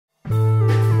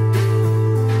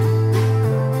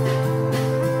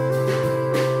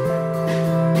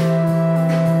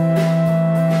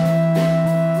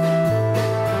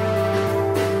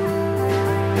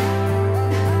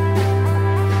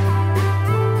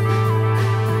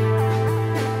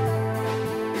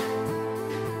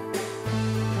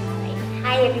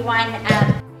everyone.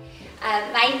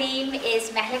 My name is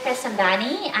Mehlika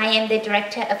Samdani. I am the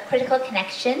Director of Critical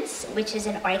Connections, which is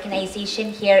an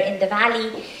organization here in the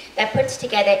Valley that puts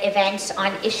together events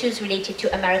on issues related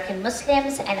to American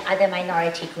Muslims and other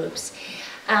minority groups.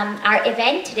 Our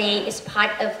event today is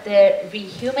part of the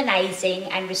Rehumanizing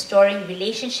and Restoring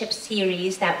Relationships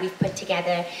series that we've put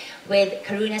together with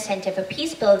Karuna Center for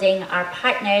Peace Building, our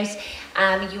partners.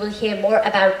 You will hear more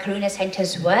about Karuna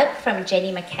Center's work from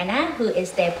Jenny McKenna, who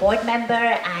is their board member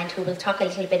and who will talk a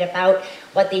little bit about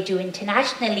what they do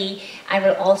internationally and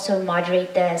will also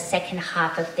moderate the second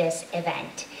half of this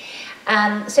event.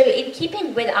 So in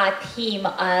keeping with our theme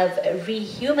of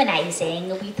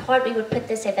rehumanizing, we thought we would put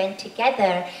this event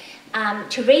together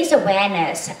to raise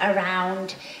awareness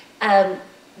around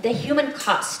the human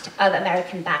cost of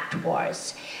American-backed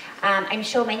wars. I'm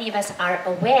sure many of us are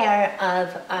aware of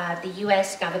the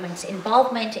US government's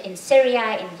involvement in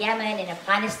Syria, in Yemen, in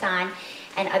Afghanistan,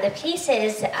 and other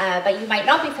places, but you might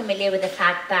not be familiar with the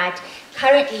fact that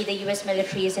currently the US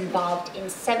military is involved in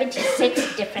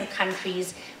 76 different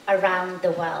countries around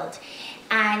the world.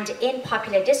 And in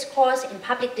popular discourse, in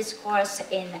public discourse,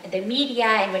 in the media,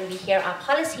 and when we hear our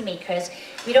policymakers,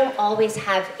 we don't always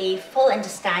have a full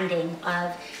understanding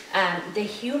of the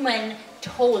human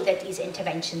toll that these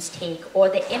interventions take, or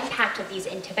the impact of these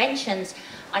interventions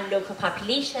on local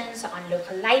populations, on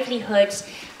local livelihoods,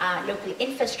 local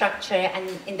infrastructure, and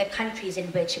in the countries in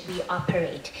which we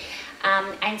operate.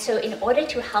 And so in order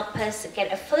to help us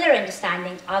get a fuller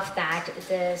understanding of that,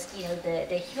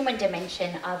 the human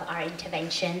dimension of our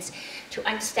interventions, to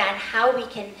understand how we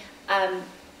can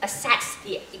assess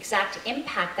the exact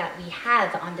impact that we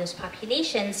have on those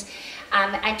populations,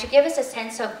 and to give us a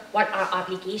sense of what our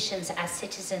obligations as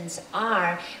citizens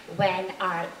are when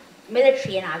our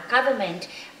military and our government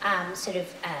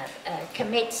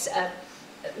commits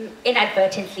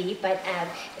inadvertently, but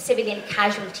civilian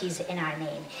casualties in our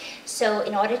name. So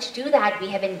in order to do that, we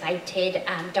have invited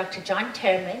Dr. John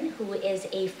Terman, who is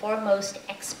a foremost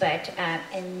expert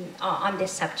on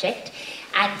this subject,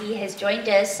 and he has joined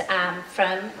us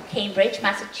from Cambridge,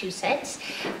 Massachusetts,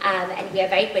 and we are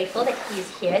very grateful that he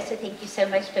is here, so thank you so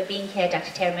much for being here,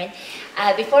 Dr. Terman.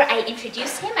 Before I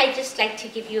introduce him, I'd just like to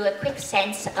give you a quick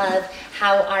sense of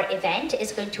how our event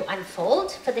is going to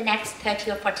unfold. For the next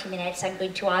 30 or 40 minutes, I'm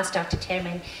going to ask Dr.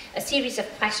 Terman a series of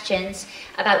questions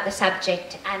about the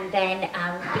subject, and then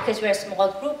because we're a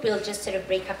small group, we'll just sort of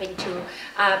break up into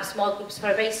small groups for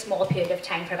a very small period of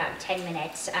time for about 10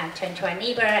 minutes, turn to our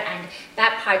neighbor, and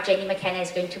that part Jenny McKenna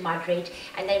is going to moderate,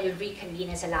 and then we'll reconvene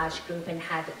as a large group and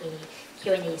have a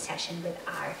Q&A session with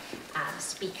our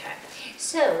speaker.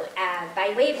 So,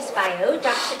 by way of his bio,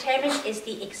 Dr. Terman is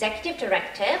the Executive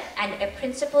Director and a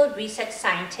Principal Research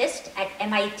Scientist at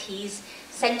MIT's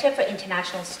Center for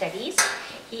International Studies.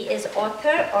 He is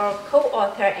author or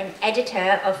co-author and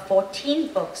editor of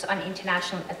 14 books on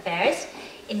international affairs,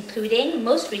 including,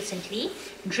 most recently,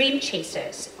 Dream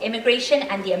Chasers, Immigration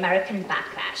and the American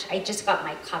Backlash. I just got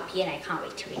my copy and I can't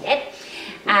wait to read it.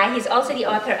 He's also the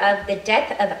author of The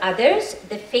Death of Others,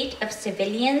 The Fate of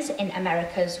Civilians in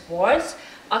America's Wars,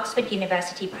 Oxford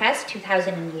University Press,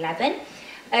 2011.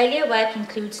 Earlier work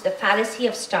includes The Fallacy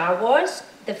of Star Wars,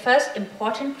 The First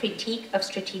Important Critique of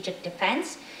Strategic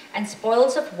Defense, and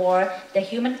Spoils of War, The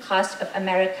Human Cost of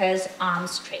America's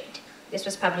Arms Trade. This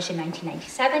was published in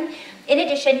 1997. In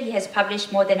addition, he has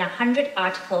published more than 100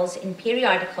 articles in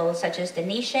periodicals such as The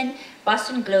Nation,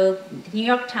 Boston Globe, The New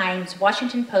York Times,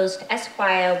 Washington Post,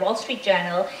 Esquire, Wall Street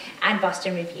Journal, and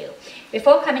Boston Review.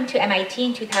 Before coming to MIT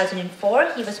in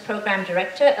 2004, he was Program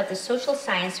Director of the Social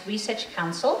Science Research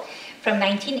Council. From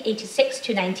 1986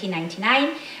 to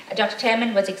 1999, Dr.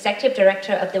 Terman was Executive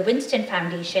Director of the Winston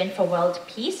Foundation for World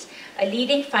Peace, a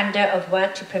leading funder of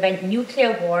work to prevent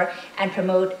nuclear war and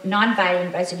promote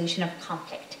nonviolent resolution of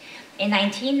conflict. In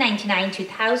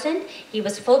 1999-2000, he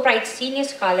was Fulbright Senior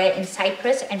Scholar in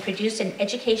Cyprus and produced an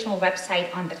educational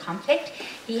website on the conflict.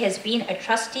 He has been a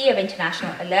trustee of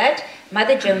International Alert,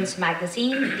 Mother Jones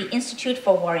Magazine, the Institute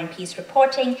for War and Peace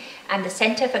Reporting, and the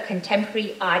Center for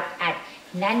Contemporary Art at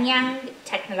Nanyang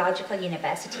Technological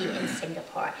University in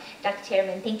Singapore. Dr.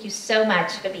 Terman, thank you so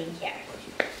much for being here.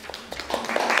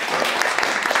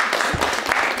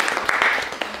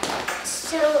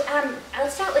 So I'll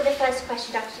start with the first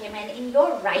question, Dr. Terman. In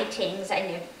your writings,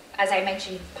 and as I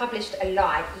mentioned, you've published a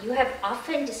lot, you have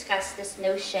often discussed this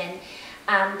notion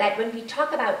that when we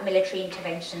talk about military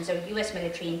interventions or US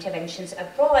military interventions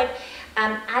abroad,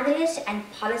 analysts and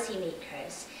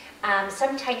policymakers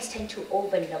sometimes tend to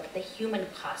overlook the human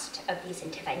cost of these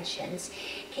interventions.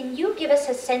 Can you give us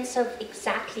a sense of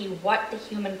exactly what the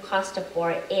human cost of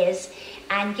war is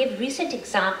and give recent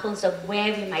examples of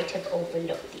where we might have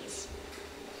overlooked these?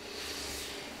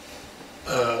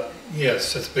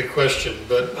 Yes, that's a big question,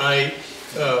 but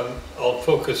I'll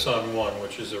focus on one,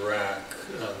 which is Iraq,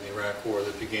 the Iraq War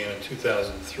that began in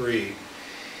 2003.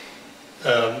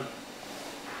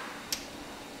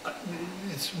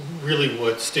 It's really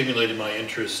what stimulated my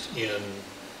interest in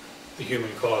the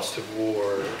human cost of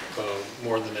war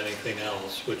more than anything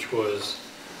else, which was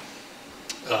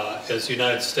as the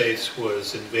United States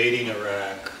was invading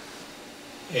Iraq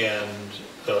and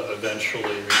eventually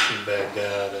reaching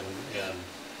Baghdad and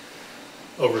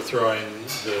overthrowing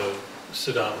the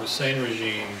Saddam Hussein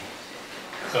regime,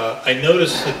 I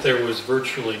noticed that there was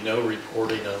virtually no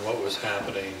reporting on what was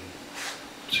happening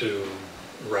to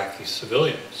Iraqi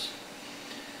civilians.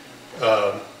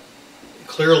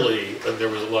 Clearly, there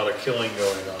was a lot of killing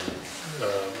going on,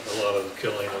 a lot of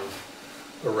killing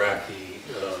of Iraqi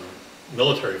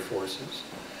military forces.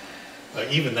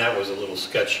 Even that was a little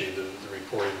sketchy. The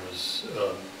reporting was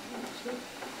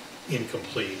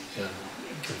incomplete and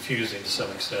confusing to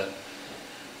some extent.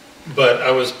 But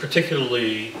I was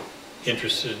particularly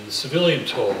interested in the civilian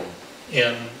toll,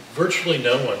 and virtually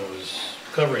no one was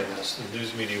covering this. The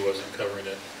news media wasn't covering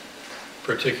it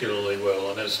particularly well.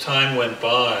 And as time went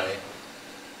by,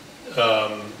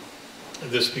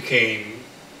 this became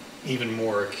even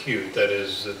more acute. That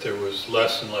is, that there was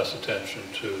less and less attention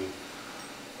to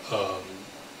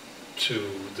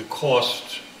the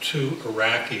cost to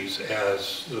Iraqis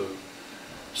as the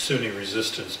Sunni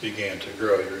resistance began to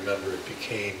grow. You remember it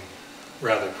became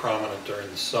rather prominent during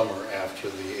the summer after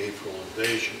the April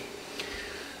invasion.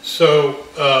 So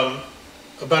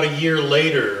about a year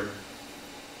later,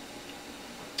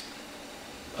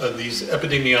 these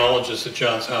epidemiologists at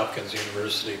Johns Hopkins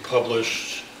University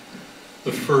published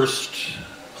the first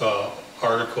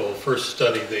first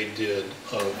study they did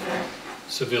of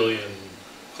civilian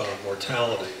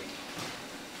mortality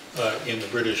in the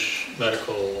British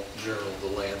medical journal, The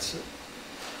Lancet.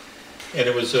 And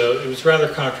it was rather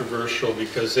controversial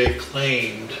because they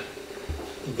claimed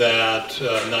that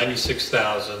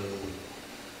 96,000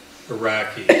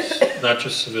 Iraqis, not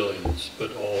just civilians,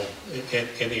 but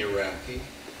any Iraqi,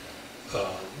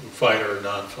 fighter or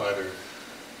non-fighter,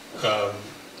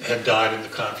 had died in the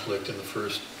conflict in the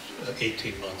first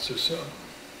 18 months or so.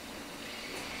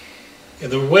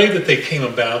 And the way that they came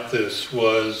about this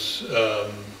was,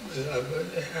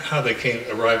 how they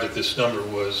arrived at this number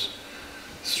was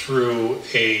through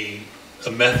a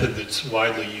method that's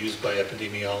widely used by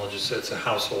epidemiologists. It's a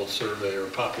household survey or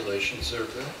a population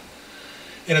survey.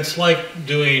 And it's like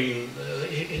doing,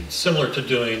 it's similar to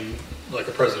doing like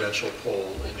a presidential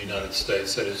poll in the United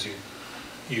States. That is,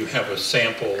 you have a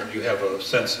sample, you have a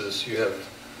census, you have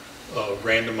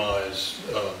randomized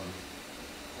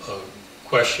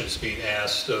questions being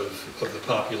asked of the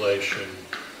population,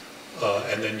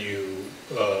 and then you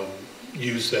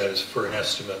use that as for an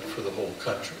estimate for the whole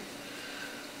country.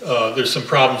 There's some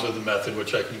problems with the method,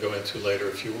 which I can go into later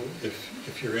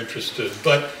if you're interested.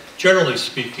 But generally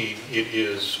speaking, it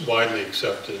is widely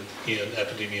accepted in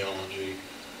epidemiology,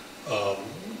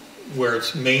 where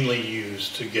it's mainly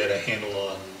used to get a handle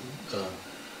on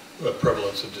the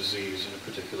prevalence of disease in a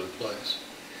particular place.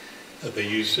 They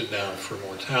use it now for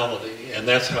mortality, and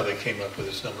that's how they came up with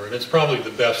this number. And it's probably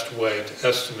the best way to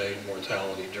estimate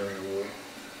mortality during a war.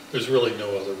 There's really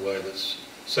no other way that's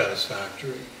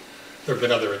satisfactory. There have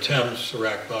been other attempts,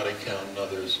 Iraq Body Count and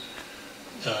others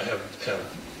have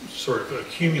sort of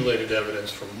accumulated evidence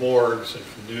from morgues and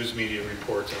from news media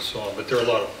reports and so on, but there are a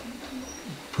lot of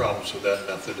problems with that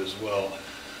method as well,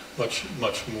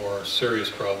 much more serious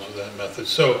problems with that method.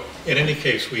 So in any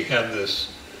case, we had this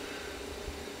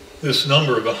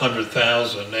number of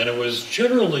 100,000, and it was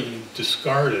generally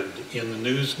discarded in the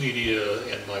news media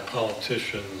and by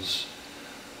politicians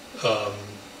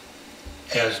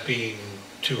as being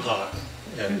too high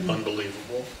and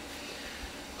unbelievable,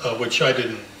 which I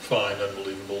didn't find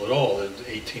unbelievable at all. That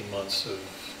 18 months of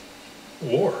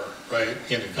war, right,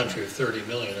 in a country of 30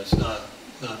 million, it's not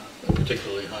a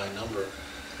particularly high number,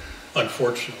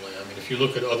 unfortunately. I mean, if you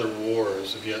look at other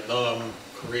wars, Vietnam,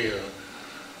 Korea,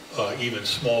 even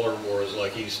smaller wars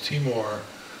like East Timor,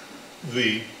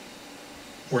 the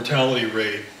mortality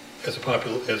rate as a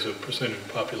percentage of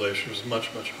the population was much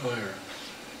higher.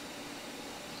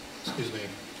 Excuse me.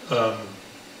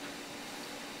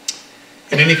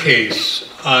 In any case,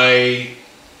 I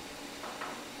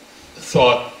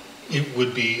thought it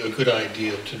would be a good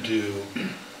idea to do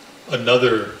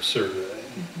another survey,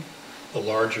 a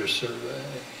larger survey,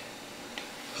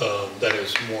 that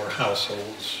is more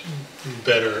households,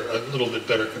 a little bit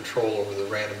better control over the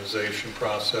randomization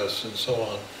process and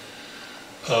so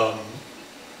on.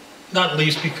 Not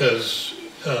least because,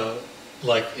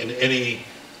 like in any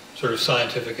sort of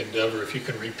scientific endeavor, if you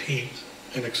can repeat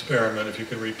an experiment, if you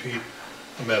can repeat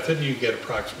a method, you get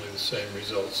approximately the same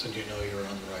results and you know you're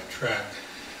on the right track.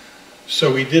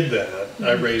 So we did that.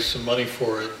 I raised some money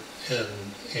for it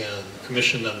and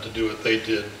commissioned them to do it. They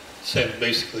did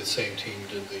basically the same team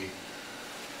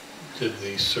did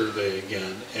the survey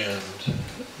again, and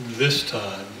this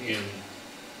time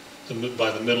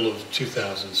by the middle of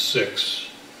 2006,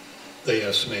 they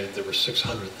estimated there were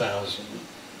 600,000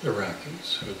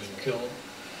 Iraqis who had been killed.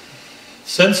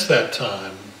 Since that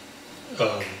time,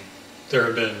 there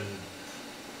have been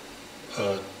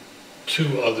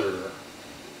 2 other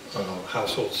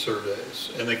household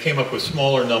surveys, and they came up with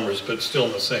smaller numbers, but still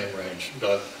in the same range,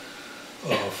 about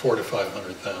 400,000 to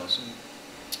 500,000,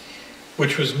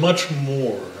 which was much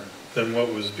more than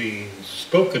what was being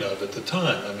spoken of at the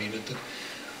time. I mean,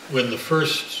 when the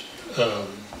first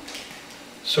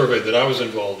survey that I was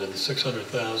involved in, the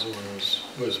 600,000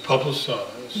 was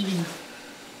publicized,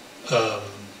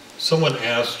 someone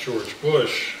asked George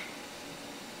Bush,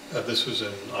 this was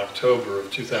in October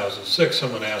of 2006,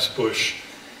 someone asked Bush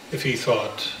if he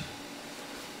thought,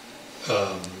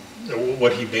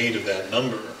 what he made of that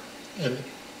number.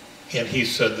 And he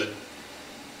said that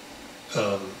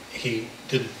he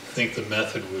didn't think the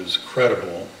method was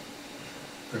credible.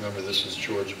 Remember, this is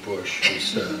George Bush who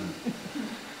said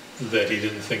that he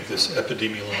didn't think this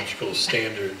epidemiological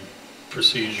standard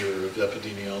procedure of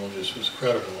epidemiologists was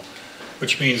credible,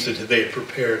 which means that they had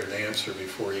prepared an answer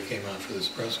before he came out for this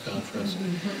press conference.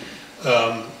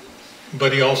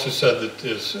 But he also said that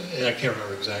and I can't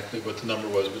remember exactly what the number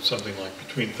was, but something like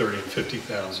between 30 and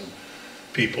 50,000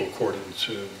 people, according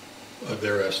to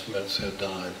their estimates, had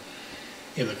died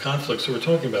in the conflict. So we're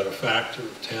talking about a factor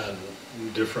of 10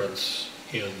 difference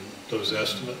in those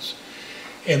estimates.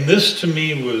 And this, to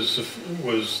me, was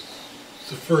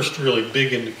the first really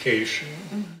big indication.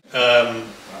 It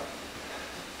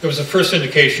was the first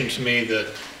indication to me that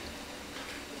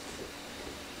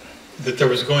there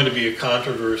was going to be a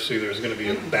controversy, there was going to be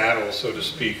a battle, so to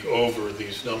speak, over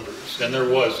these numbers. And there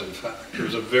was, in fact. There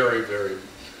was a very, very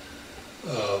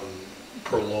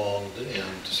prolonged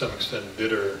and to some extent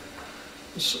bitter,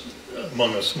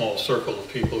 among a small circle of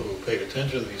people who paid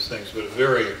attention to these things, but a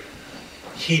very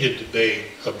heated debate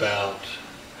about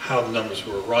how the numbers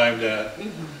were arrived at,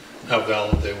 how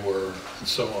valid they were, and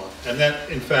so on. And that,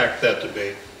 in fact, that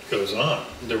debate goes on.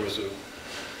 There was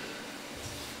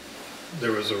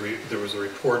a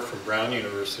report from Brown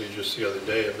University just the other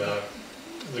day about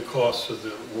the costs of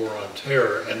the war on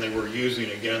terror, and they were using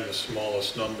again the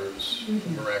smallest numbers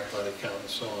from Iraq body count and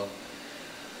so on,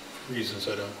 for reasons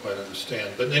I don't quite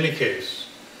understand. But in any case,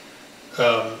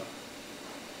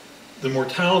 the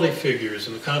mortality figures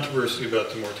and the controversy about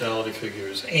the mortality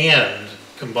figures, and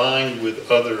combined with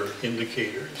other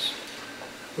indicators,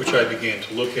 which I began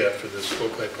to look at for this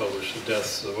book I published, The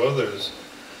Deaths of Others,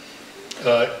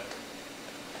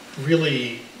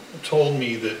 really told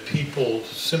me that people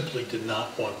simply did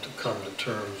not want to come to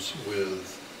terms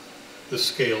with the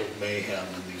scale of mayhem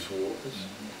in these wars.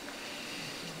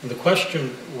 And the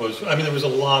question was, I mean, there was a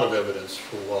lot of evidence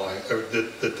for why, or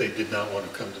that they did not want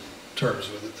to come to terms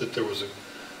with it, that there was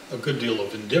a good deal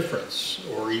of indifference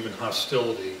or even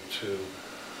hostility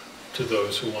to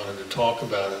those who wanted to talk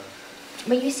about it.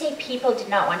 When you say people did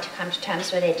not want to come to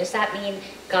terms with it, does that mean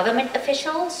government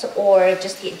officials or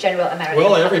just the general American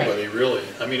public? Well, everybody, really.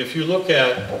 I mean, if you look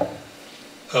at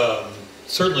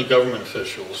certainly government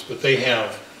officials, but they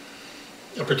have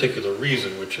a particular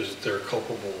reason, which is they're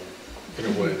culpable in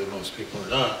a way that most people are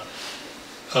not.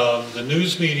 The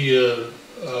news media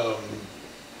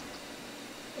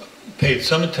paid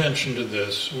some attention to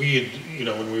this. We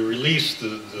had, when we released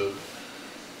the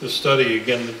study,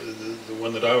 again, the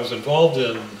one that I was involved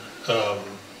in,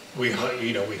 we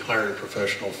hired a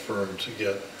professional firm to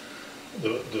get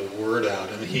the word out,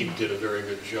 and he did a very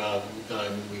good job. The guy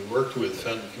we worked with,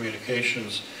 Fenton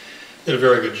Communications, did a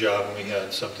very good job, and we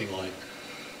had something like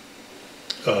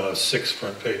 6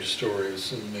 front-page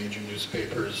stories in major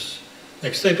newspapers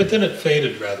next day. But then it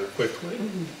faded rather quickly,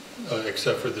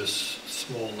 except for this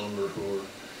small number who were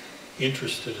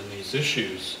interested in these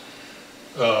issues.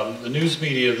 The news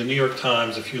media, the New York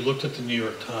Times, if you looked at the New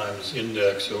York Times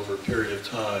index over a period of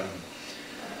time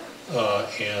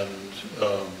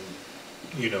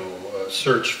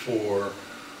search for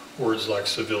words like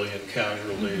civilian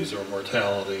casualties or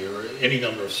mortality or any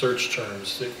number of search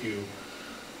terms that you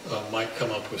might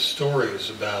come up with stories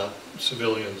about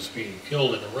civilians being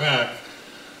killed in Iraq,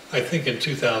 I think in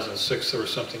 2006 there were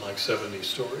something like 70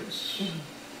 stories. Mm-hmm.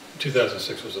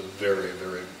 2006 was a very,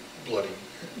 very bloody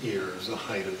year. It was the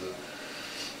height of the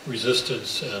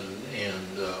resistance and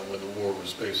when the war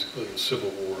was basically a civil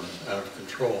war out of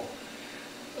control.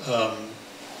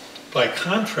 By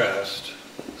contrast,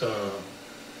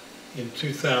 in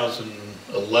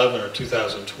 2011 or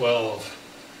 2012,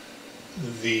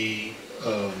 the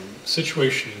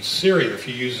situation in Syria, if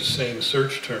you use the same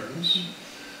search terms,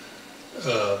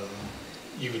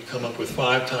 you would come up with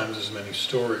 5 times as many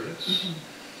stories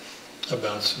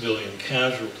about civilian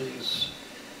casualties.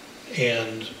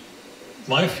 And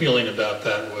my feeling about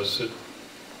that was that,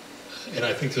 and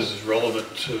I think this is relevant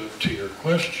to your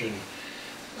question,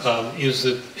 is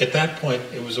that at that point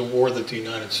it was a war that the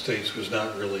United States was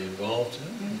not really involved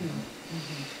in.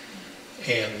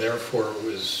 And therefore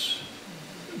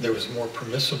there was more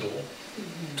permissible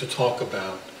to talk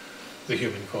about the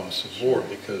human costs of war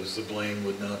because the blame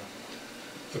would not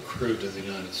accrue to the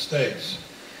United States.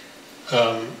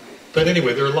 But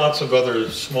anyway, there are lots of other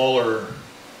smaller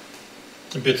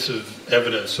bits of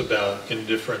evidence about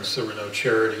indifference. There were no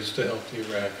charities to help the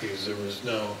Iraqis. There was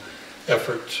no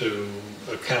effort to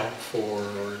account for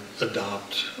or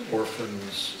adopt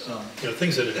orphans.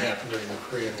 Things that had happened during the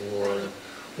Korean War and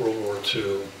World War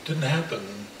II didn't happen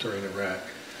during Iraq.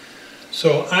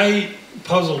 So I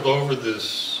puzzled over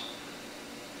this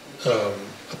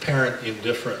apparent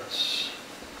indifference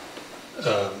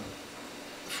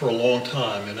for a long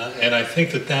time, and I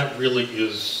think that really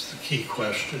is the key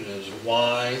question: is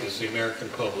why is the American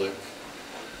public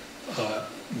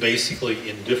basically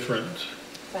indifferent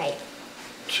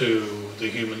to the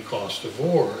human cost of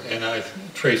war? And I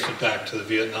traced it back to the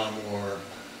Vietnam War,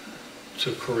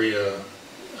 to Korea,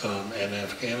 and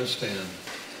Afghanistan.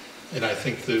 And I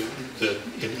think that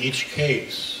in each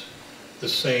case, the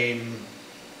same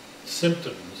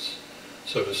symptoms,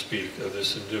 so to speak, of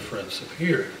this indifference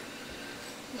appeared.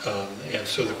 And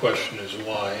so the question is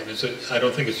why. And I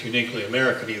don't think it's uniquely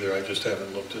American either. I just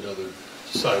haven't looked at other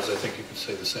societies. I think you could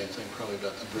say the same thing probably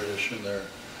about the British and their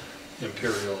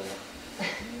imperial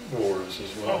wars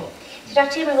as well. So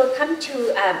Dr. Tillman, we'll come to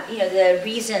the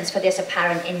reasons for this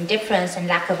apparent indifference and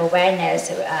lack of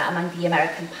awareness among the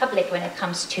American public when it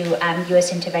comes to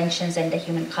U.S. interventions and the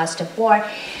human cost of war.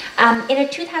 In a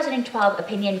 2012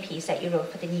 opinion piece that you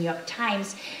wrote for the New York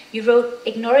Times, you wrote,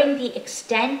 "Ignoring the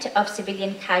extent of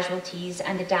civilian casualties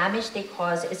and the damage they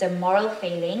cause is a moral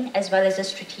failing as well as a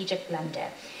strategic blunder.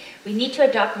 We need to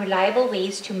adopt reliable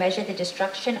ways to measure the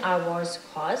destruction our wars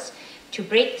cause, to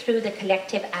break through the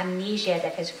collective amnesia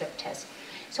that has gripped us."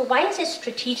 So why is it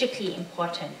strategically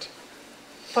important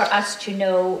for us to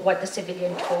know what the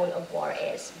civilian toll of war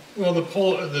is? Well, the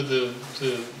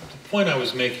point I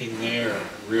was making there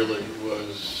really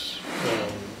was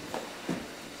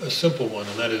a simple one,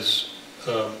 and that is,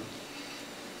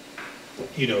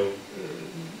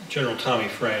 General Tommy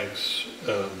Franks,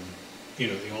 the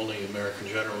only American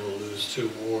general to lose 2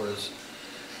 wars,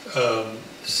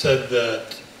 said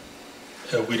that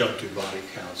we don't do body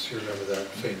counts. You remember that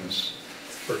famous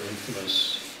or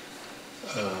infamous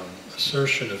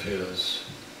assertion of his.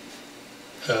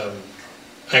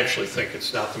 I actually think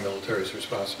it's not the military's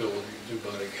responsibility to do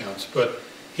body counts, but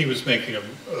he was making a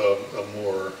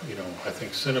more, I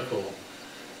think, cynical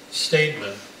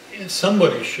statement. And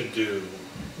somebody should do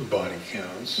body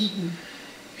counts,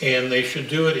 and they should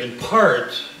do it in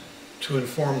part to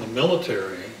inform the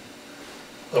military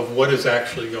of what is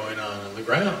actually going on the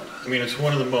ground. I mean, it's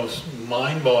one of the most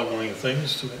mind-boggling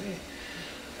things to me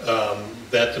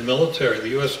that the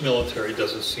U.S. military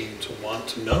doesn't seem to want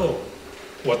to know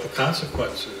what the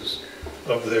consequences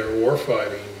of their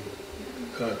warfighting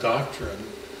doctrine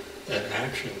and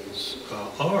actions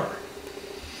are.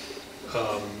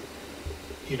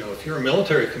 If you're a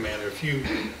military commander, if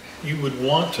you would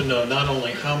want to know not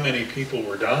only how many people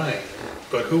were dying,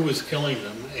 but who was killing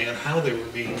them and how they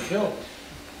were being killed,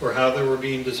 or how they were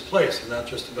being displaced, and not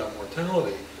just about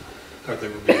mortality, how they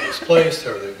were being displaced,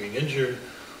 how they were being injured,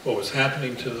 what was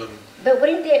happening to them. But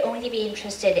wouldn't they only be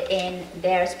interested in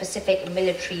their specific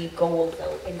military goal,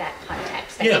 though, in that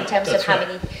context? Like in terms of how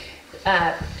many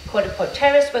quote-unquote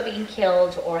terrorists were being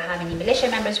killed, or how many militia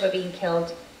members were being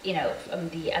killed, from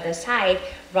the other side,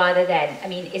 rather than,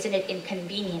 isn't it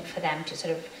inconvenient for them to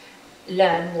sort of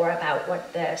learn more about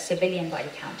what the civilian body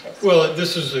count is? Well,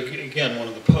 this is, again, one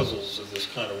of the puzzles of this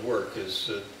kind of work, is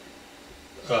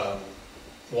that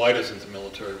why doesn't the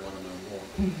military want to know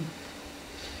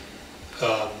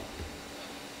more?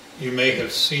 You may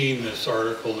have seen this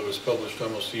article that was published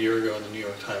almost a year ago in the New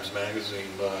York Times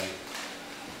Magazine by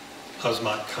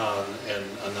Azmat Khan and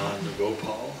Anand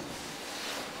Gopal.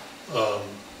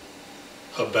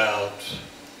 about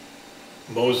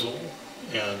Mosul,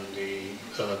 and they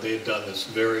had done this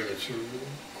it's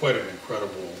quite an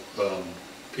incredible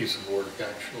piece of work,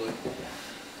 actually.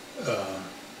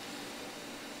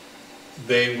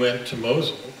 They went to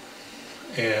Mosul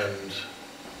and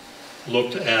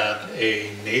looked at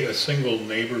a single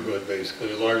neighborhood,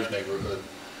 basically a large neighborhood,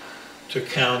 to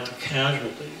count the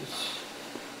casualties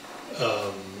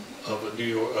of a New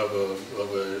York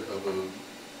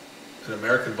an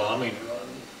American bombing run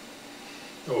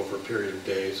over a period of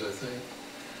days, I think,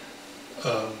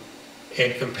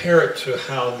 and compare it to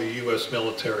how the U.S.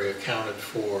 military accounted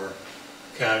for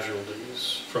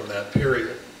casualties from that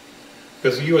period.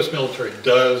 Because the U.S. military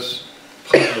does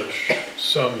publish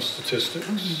some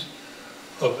statistics,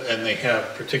 and they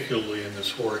have, particularly in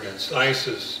this war against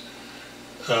ISIS.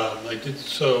 They did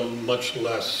so much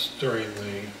less during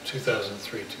the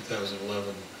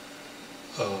 2003-2011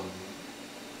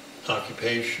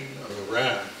 occupation of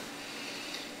Iraq.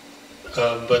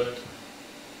 But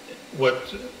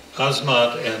what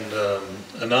Azmat and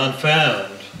Anand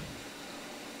found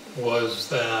was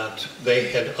that they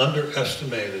had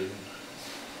underestimated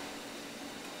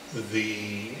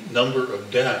the number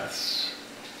of deaths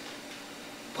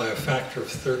by a factor of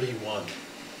 31.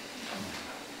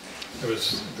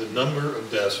 The number of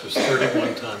deaths was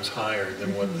 31 times higher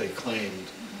than what they claimed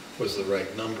was the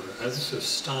right number. That's an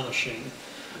astonishing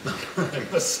number, I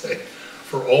must say,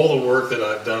 for all the work that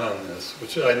I've done on this,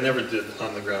 which I never did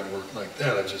on the ground work like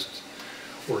that. I just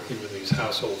working with these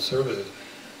household surveys.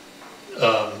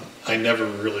 I never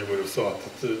really would have thought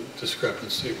that the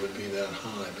discrepancy would be that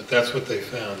high, but that's what they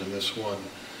found in this one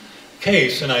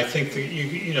case. And I think that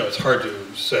you know, it's hard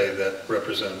to say that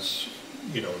represents,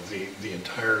 you know, the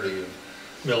entirety of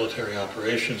military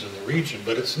operations in the region,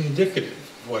 but it's indicative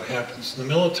of what happens. In the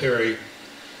military,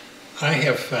 I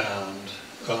have found,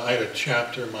 I had a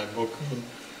chapter in my book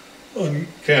on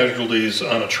casualties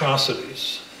on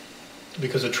atrocities,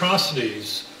 because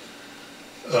atrocities,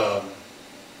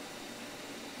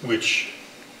 which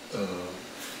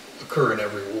occur in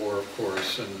every war, of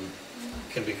course, and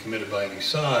can be committed by any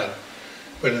side,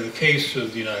 but in the case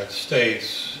of the United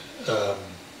States,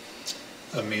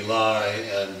 My Lai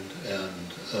and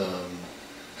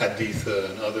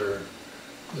Haditha and other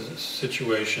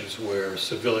situations where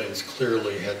civilians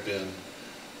clearly had been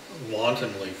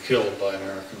wantonly killed by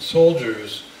American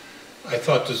soldiers, I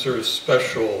thought deserves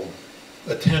special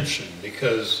attention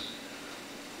because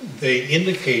they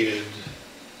indicated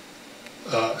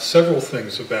several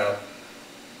things about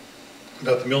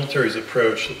the military's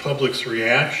approach, the public's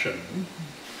reaction,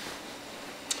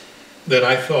 that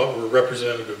I thought were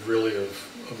representative really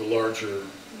of the larger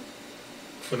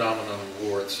phenomenon of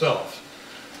war itself.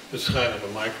 It's kind of a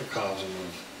microcosm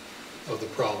of the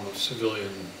problem of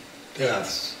civilian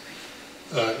deaths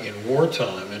in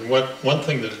wartime. And one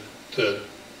thing that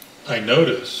I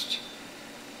noticed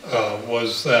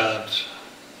was that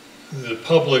the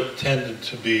public tended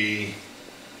to be,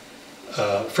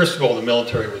 first of all, the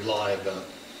military would lie about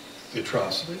the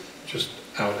atrocity, just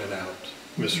out and out,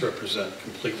 misrepresent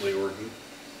completely, or,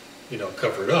 you know,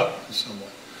 cover it up in some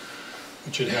way,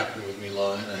 which had happened with My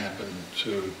Lai, and it happened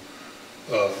to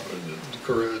the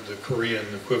Korean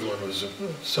equivalent was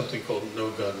something called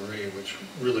no-gun-ri, which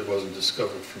really wasn't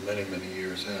discovered for many, many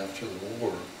years after the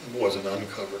war. It wasn't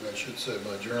uncovered, I should say,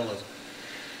 by journalists.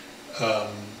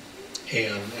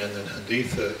 And then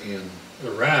Haditha in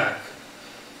Iraq,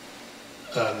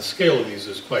 the scale of these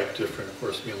is quite different. Of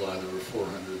course, My Lai, there were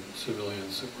 400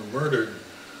 civilians that were murdered.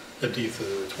 Haditha,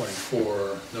 there were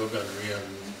 24. No-gun-ri,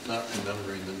 I'm not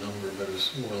remembering the number, but it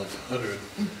was more like 100.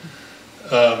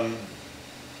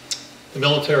 The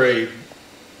military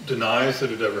denies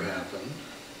that it ever happened.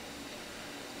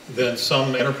 Then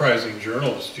some enterprising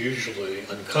journalist usually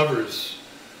uncovers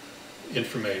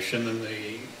information, and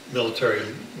the military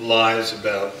lies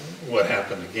about what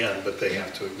happened again, but they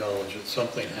have to acknowledge that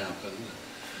something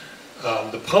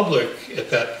happened. The public at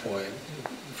that point,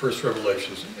 the first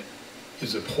revelations,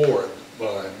 is abhorred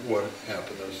by what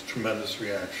happened. There was a tremendous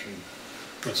reaction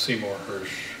when Seymour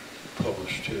Hersh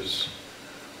published his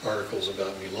articles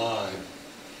about My Lai.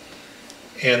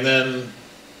 And then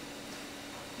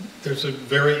there's a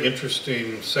very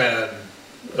interesting, sad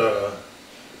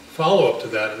follow-up to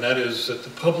that, and that is that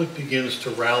the public begins to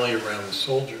rally around the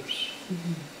soldiers.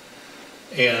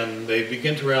 And they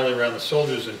begin to rally around the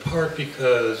soldiers in part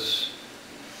because,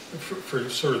 for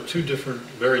sort of two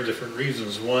very different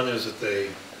reasons. One is that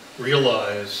they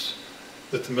realize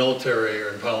that the military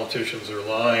and politicians are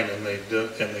lying, and they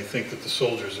think that the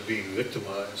soldiers are being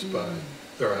victimized by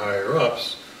their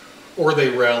higher-ups, or they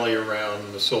rally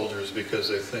around the soldiers because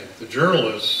they think the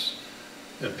journalists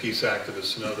and peace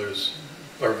activists and others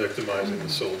are victimizing the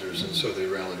soldiers, and so they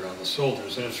rallied around the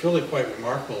soldiers. And it's really quite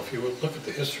remarkable if you look at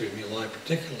the history of My Lai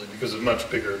particularly, because it's a much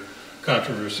bigger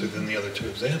controversy than the other two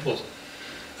examples.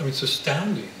 I mean, it's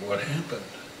astounding what happened.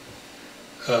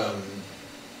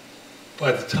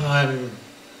 By the time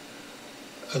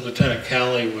Lieutenant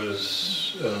Calley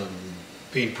was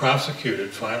being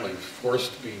prosecuted, finally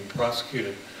forced to being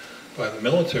prosecuted by the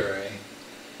military,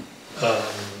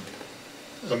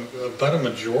 about a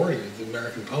majority of the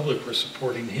American public were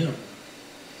supporting him.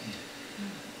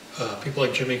 People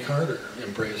like Jimmy Carter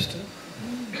embraced him.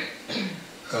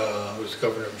 Who was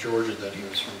governor of Georgia then. He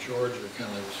was from Georgia.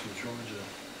 Calley was from Georgia.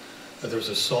 There was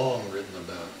a song written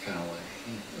about Calley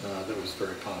that was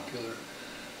very popular.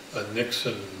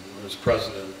 Nixon, who was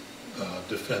president,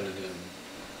 defended him.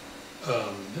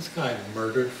 This guy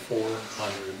murdered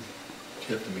 400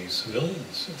 Vietnamese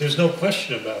civilians. There's no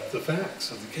question about the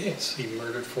facts of the case. He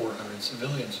murdered 400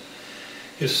 civilians.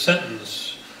 His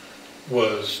sentence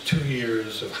was 2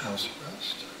 years of house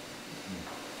arrest.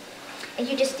 And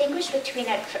you distinguish between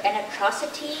an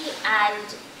atrocity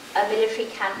and a military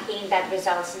campaign that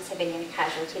results in civilian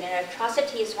casualty. And an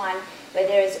atrocity is one where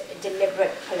there is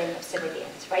deliberate killing of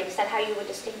civilians, right? Is that how you would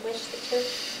distinguish the two?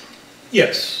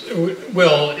 Yes.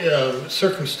 Well,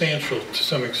 circumstantial to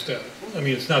some extent. I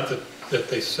mean, it's not that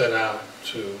they set out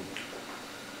to...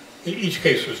 Each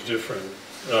case was different,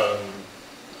 of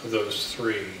those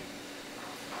three.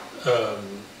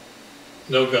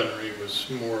 No Gunnery was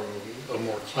a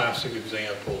more classic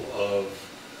example of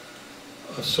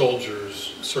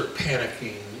soldiers sort of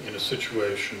panicking in a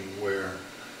situation where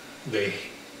they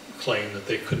claimed that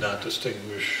they could not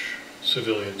distinguish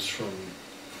civilians from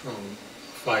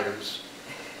fighters.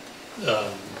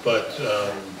 But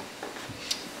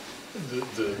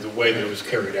the way that it was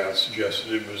carried out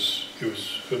suggested it was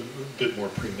a bit more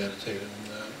premeditated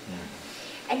than that.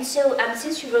 And so,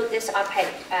 since you wrote this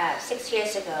op-ed 6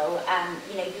 years ago,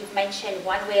 you've mentioned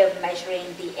one way of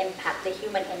measuring the impact, the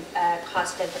human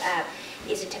cost of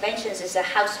these interventions is a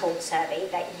household survey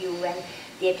that you and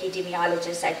the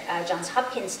epidemiologists at Johns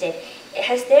Hopkins did.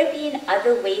 Has there been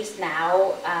other ways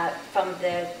now from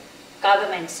the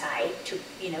government side to,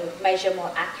 measure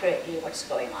more accurately what's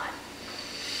going on?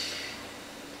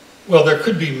 Well, there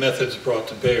could be methods brought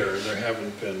to bear. There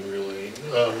haven't been really.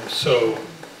 So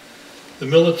the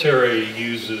military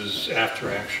uses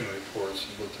after-action reports,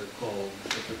 is what they're called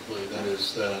typically. That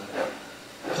is that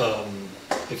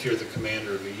if you're the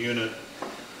commander of a unit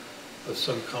of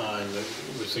some kind that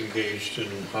was engaged in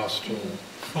hostile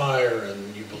fire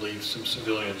and you believe some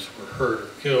civilians were hurt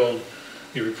or killed,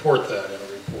 you report that in a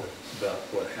report about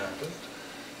what happened.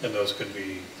 And those can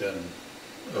be then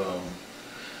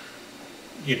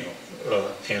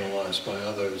analyzed by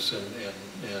others,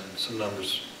 and some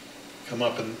numbers come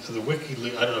up. And the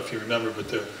WikiLeaks, I don't know if you remember, but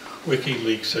the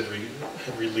WikiLeaks had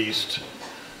released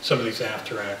some of these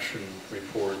after-action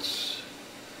reports.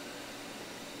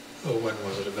 When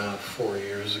was it? About 4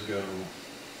 years ago,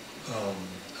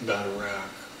 about Iraq.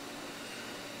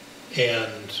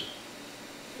 And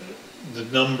the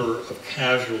number of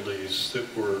casualties that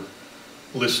were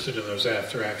listed in those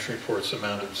after-action reports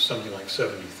amounted to something like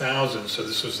 70,000, so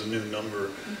this was the new number.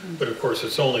 But of course,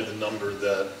 it's only the number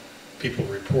that people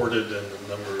reported and the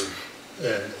number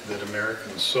that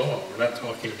Americans saw. We're not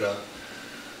talking about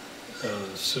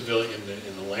civilian,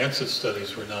 in the Lancet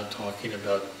studies, we're not talking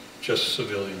about just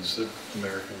civilians that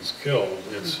Americans killed.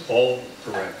 It's all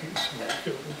Iraqis who were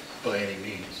killed by any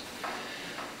means.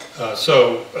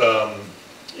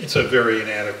 It's a very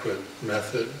inadequate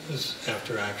method, is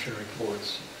after-action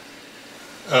reports.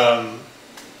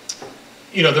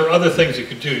 There are other things you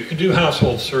could do. You could do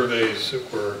household surveys that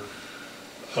were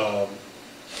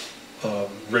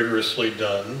rigorously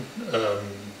done,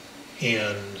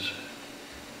 and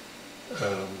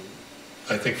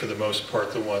I think for the most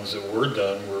part the ones that were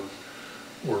done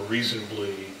were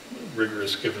reasonably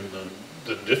rigorous given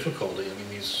the difficulty. I mean,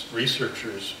 these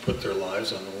researchers put their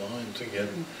lives on the line to get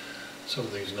some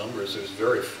of these numbers. It was a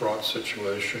very fraught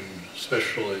situation,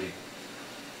 especially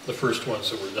the first ones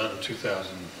that were done in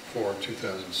 2004 and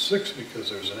 2006, because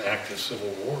there was an active civil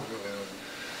war going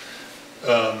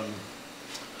on.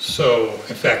 So,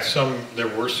 in fact, there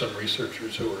were some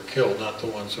researchers who were killed, not the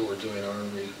ones who were doing our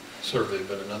survey,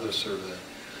 but another survey.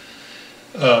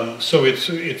 So it's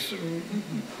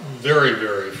very,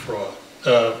 very fraught.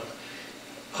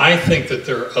 I think that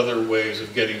there are other ways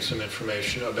of getting some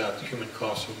information about the human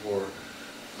cost of war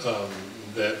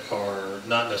that are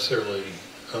not necessarily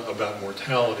about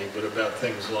mortality, but about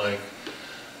things like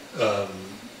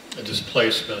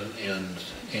displacement and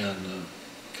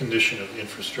condition of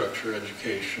infrastructure,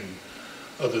 education,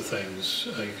 other things.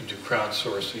 You can do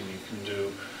crowdsourcing, you can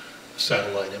do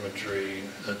satellite imagery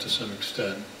to some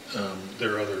extent.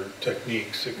 There are other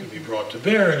techniques that can be brought to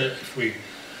bear, and if we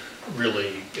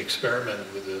really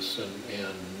experimented with this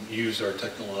and used our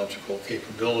technological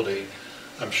capability,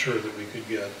 I'm sure that we could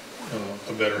get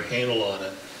a better handle on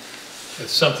it.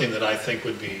 It's something that I think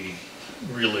would be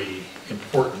really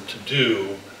important to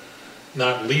do,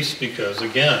 not least because,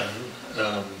 again,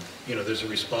 you know, there's a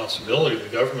responsibility the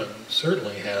government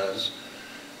certainly has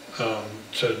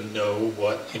to know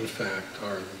what, in fact,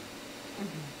 are,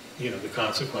 you know, the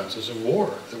consequences of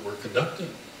war that we're conducting.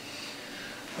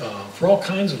 For all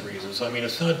kinds of reasons. I mean,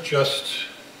 it's not just,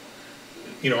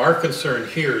 you know, our concern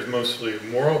here is mostly a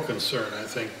moral concern, I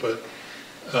think, but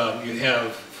you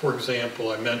have, for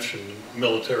example, I mentioned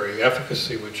military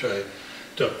efficacy, which I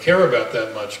don't care about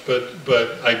that much, but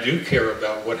I do care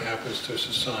about what happens to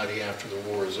society after the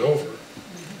war is over.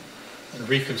 And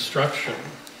reconstruction,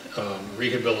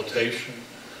 rehabilitation,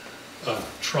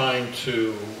 trying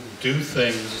to do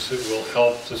things that will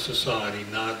help the society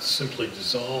not simply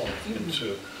dissolve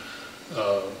into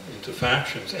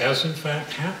factions, as in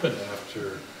fact happened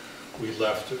after we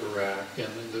left Iraq. And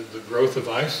the growth of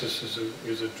ISIS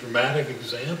is a dramatic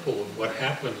example of what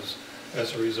happens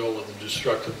as a result of the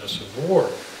destructiveness of war.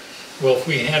 Well, if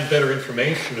we had better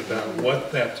information about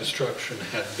what that destruction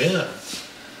had been,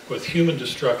 with human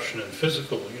destruction and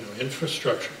physical, you know,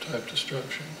 infrastructure type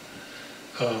destruction,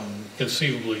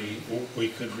 conceivably we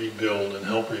could rebuild and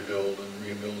help rebuild and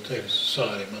rehabilitate a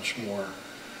society much more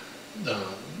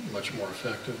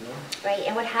effectively. Right,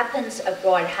 and what happens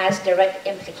abroad has direct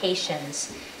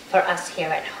implications for us here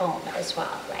at home as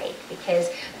well, right? Because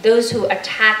those who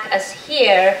attack us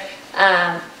here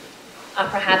are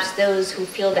perhaps those who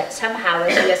feel that somehow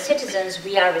as US citizens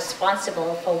we are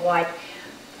responsible for what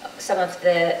some of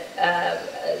the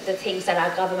things that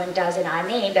our government does in our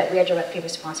name, that we are directly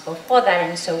responsible for that,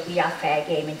 and so we are fair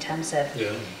game in terms of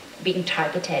being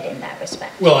targeted in that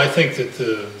respect. Well, I think that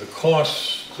the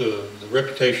costs, the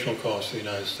reputational costs of the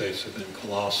United States have been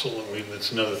colossal, and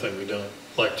it's another thing we don't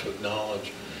like to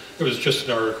acknowledge. There was just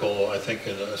an article, I think,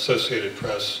 in Associated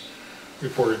Press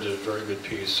reported a very good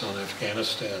piece on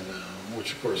Afghanistan now,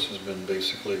 which of course has been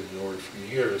basically ignored for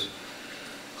years.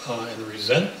 And the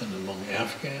resentment among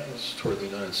Afghans toward the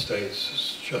United States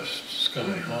is just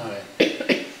sky high.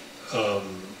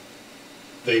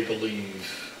 They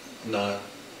believe, not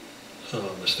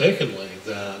mistakenly,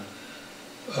 that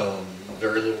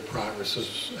very little progress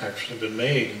has actually been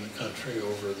made in the country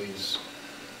over these,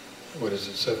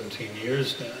 17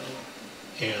 years now.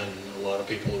 And a lot of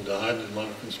people have died, a lot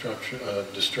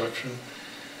of destruction.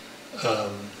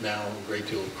 Now a great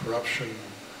deal of corruption.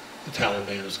 The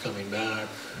Taliban is coming back.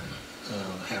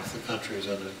 Half the country is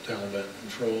under Taliban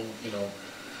control, you know,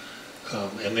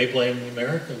 and they blame the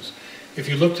Americans. If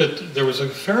you looked at, there was a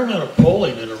fair amount of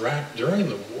polling in Iraq during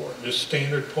the war, just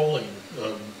standard polling,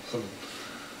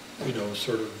 you know,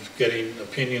 sort of getting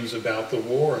opinions about the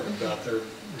war and about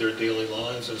their daily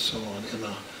lives and so on.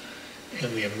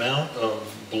 And the amount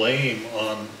of blame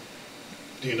on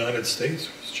the United States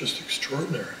was just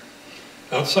extraordinary.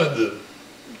 Outside the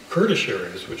Kurdish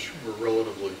areas, which were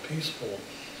relatively peaceful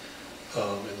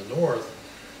in the north,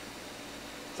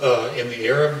 in the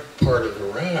Arab part of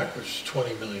Iraq, which is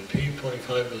 20 million people,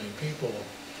 25 million people,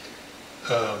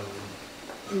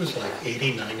 it was like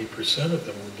 80–90% of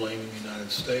them were blaming the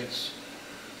United States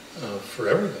for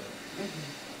everything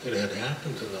that had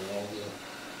happened to them, all the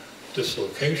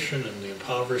dislocation and the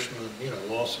impoverishment, you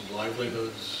know, loss of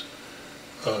livelihoods,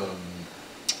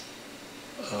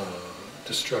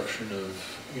 destruction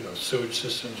of, you know, sewage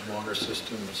systems, water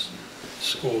systems,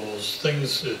 schools,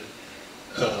 things that,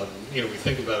 you know, we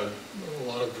think about it a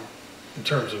lot of in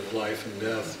terms of life and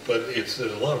death, but it's a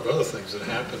lot of other things that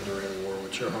happened during the war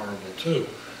which are horrible too.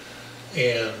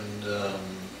 And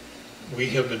we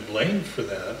have been blamed for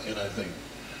that, and I think,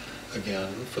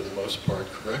 again, for the most part,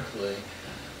 correctly.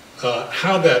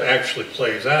 How that actually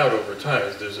plays out over time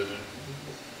is there's a,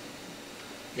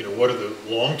 you know, what are the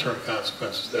long-term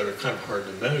consequences that are kind of hard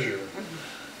to measure,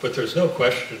 but there's no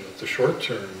question that the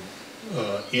short-term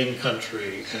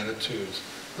in-country attitudes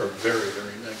are very,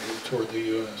 very negative toward the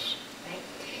U.S.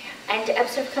 And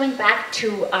sort of coming back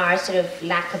to our sort of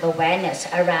lack of awareness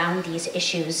around these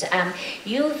issues,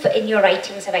 you've, in your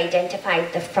writings, have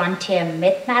identified the frontier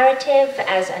myth narrative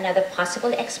as another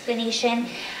possible explanation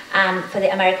for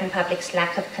the American public's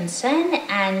lack of concern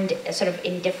and sort of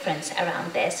indifference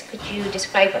around this. Could you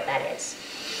describe what that is?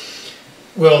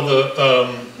 Well,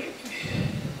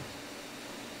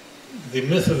 the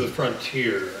myth of the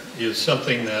frontier is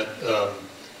something that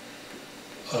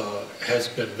has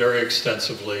been very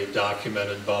extensively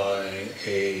documented by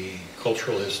a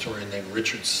cultural historian named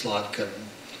Richard Slotkin.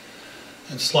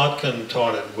 And Slotkin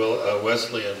taught at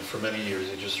Wesleyan for many years.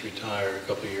 He just retired a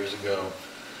couple of years ago.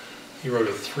 He wrote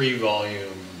a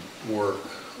 3-volume work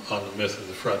on the myth of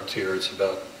the frontier. It's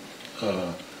about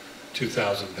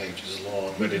 2,000 pages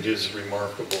long, but it is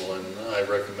remarkable, and I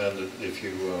recommend it if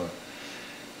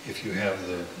you have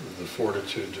the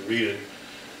fortitude to read it.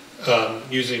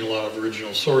 Using a lot of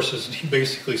original sources, and he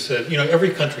basically said,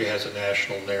 every country has a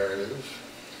national narrative,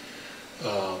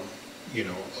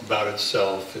 about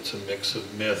itself. It's a mix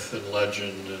of myth and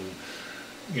legend and,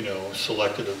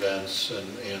 selected events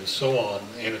and so on.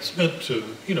 And it's meant to,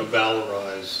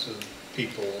 valorize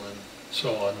people and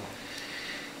so on.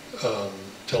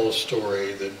 Tell a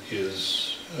story that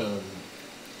is,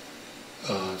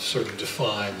 sort of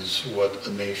defines what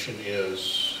a nation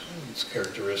is, its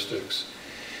characteristics.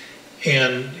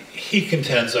 And he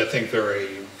contends, I think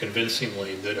very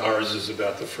convincingly, that ours is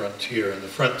about the frontier. And the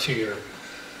frontier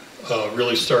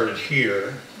really started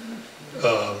here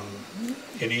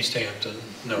in East Hampton.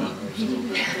 No, it was a little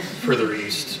bit further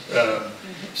east.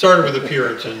 Started with the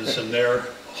Puritans, and their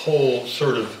whole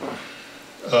sort of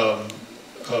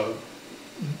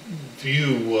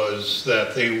view was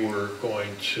that they were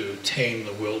going to tame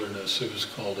the wilderness. It was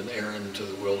called an errand to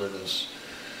the wilderness.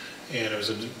 And it was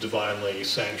a divinely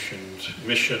sanctioned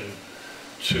mission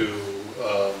to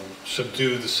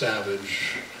subdue the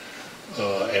savage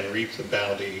and reap the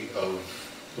bounty of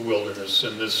the wilderness.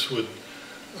 And this was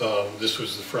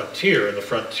the frontier, and the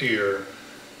frontier,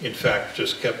 in fact,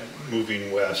 just kept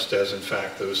moving west as, in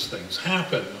fact, those things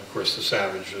happened. Of course, the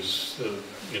savages, the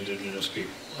indigenous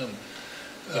people, and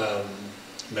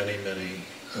many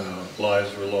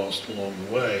lives were lost along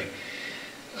the way.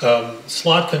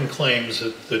 Slotkin claims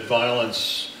that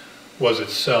violence was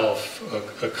itself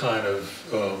a kind of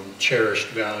cherished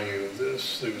value of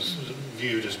this. It was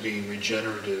viewed as being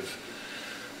regenerative.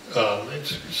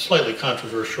 It's a slightly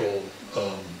controversial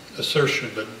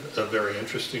assertion, but a very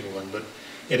interesting one. But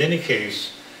in any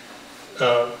case,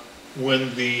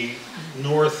 when the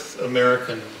North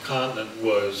American continent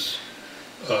was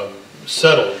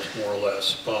settled, more or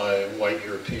less, by white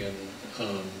European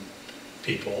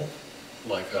people,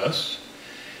 like us,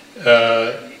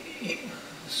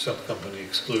 some company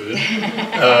excluded,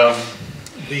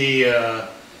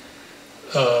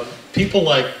 people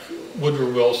like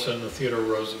Woodrow Wilson, Theodore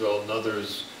Roosevelt, and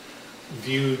others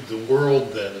viewed the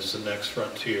world then as the next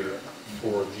frontier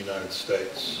for the United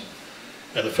States.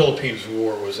 And the Philippines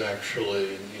War was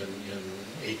actually in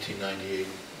 1898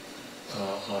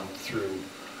 on through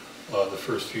the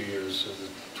first few years of the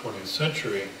 20th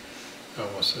century. I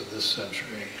almost said this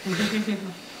century,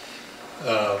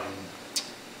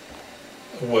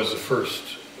 was the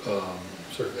first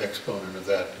sort of exponent of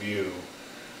that view.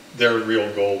 Their real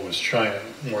goal was China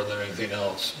more than anything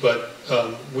else. But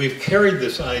we've carried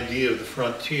this idea of the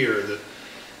frontier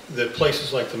that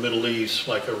places like the Middle East,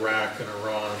 like Iraq and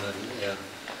Iran and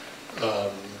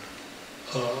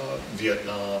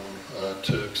Vietnam,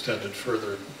 to extend it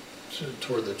further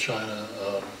toward the China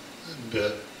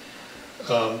bit,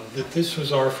 that this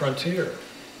was our frontier.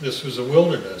 This was a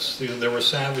wilderness. There were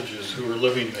savages who were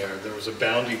living there. There was a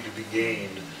bounty to be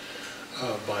gained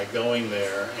by going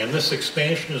there. And this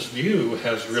expansionist view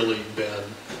has really been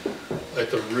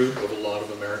at the root of a lot of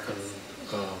American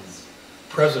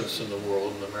presence in the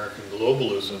world and American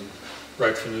globalism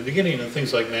right from the beginning. And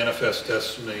things like Manifest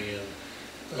Destiny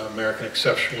and American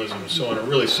exceptionalism and so on are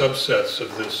really subsets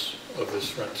of this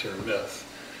frontier myth.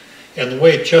 And the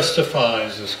way it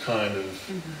justifies this kind of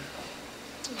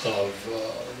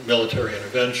military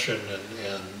intervention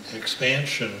and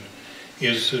expansion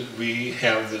is that we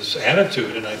have this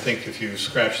attitude, and I think if you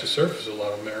scratch the surface, a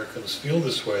lot of Americans feel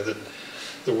this way, that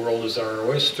the world is our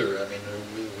oyster. I mean,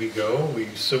 we go, we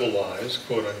civilize,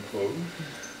 quote unquote,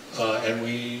 and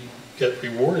we get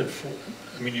rewarded for it.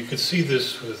 I mean, you could see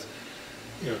this with,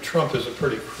 Trump is a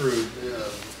pretty crude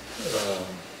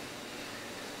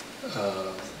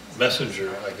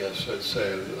messenger, I guess I'd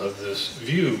say, of this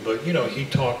view. But, he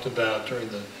talked about during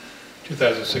the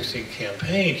 2016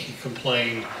 campaign, he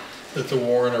complained that the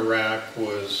war in Iraq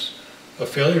was a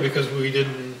failure because we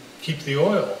didn't keep the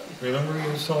oil. Remember he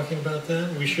was talking about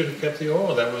that? We should have kept the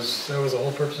oil. That was the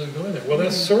whole purpose of going there. Well,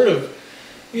 that's sort of,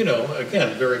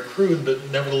 again, very crude, but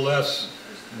nevertheless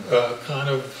kind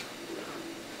of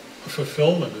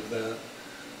fulfillment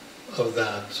of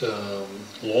that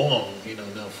long,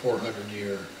 now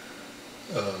 400-year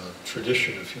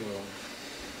tradition, if you will.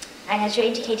 And as you're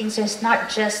indicating, so it's not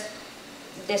just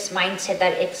this mindset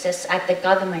that exists at the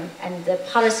government and the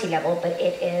policy level, but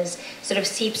it is sort of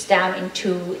seeps down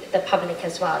into the public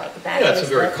as well. Like that. Yeah,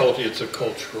 it's a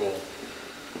cultural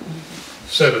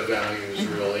set of values,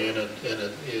 really, and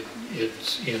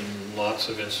it's in lots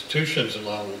of institutions, and a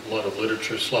lot of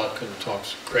literature. Slotkin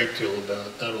talks a great deal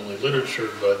about not only literature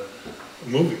but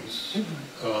movies.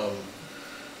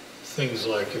 Things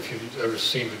like, if you've ever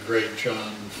seen the great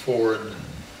John Ford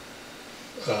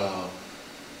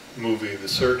movie, The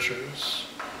Searchers,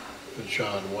 with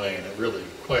John Wayne, really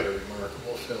quite a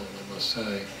remarkable film, I must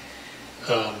say.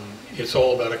 It's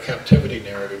all about a captivity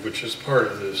narrative, which is part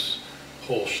of this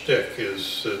whole shtick,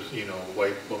 is that, you know, a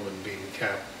white woman being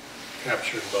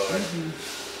captured by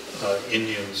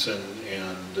Indians, and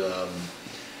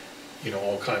you know,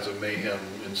 all kinds of mayhem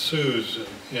ensues,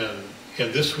 and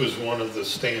this was one of the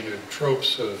standard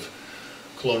tropes of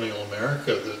colonial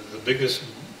America. The biggest,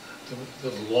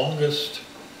 the longest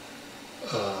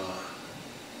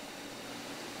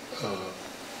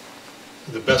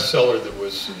the bestseller that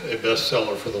was a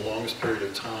bestseller for the longest period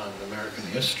of time in American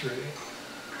history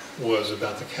was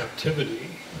about the captivity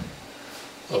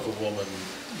of a woman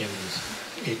in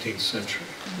the 18th century,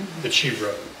 that she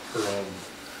wrote her own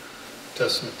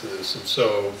testament to this. And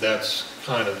so that's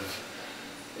kind of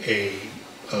a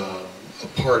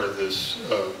part of this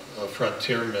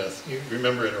frontier myth. You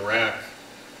remember in Iraq,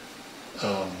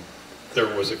 there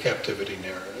was a captivity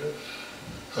narrative.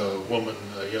 A woman,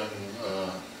 a young,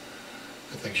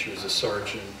 I think she was a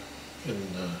sergeant in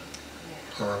the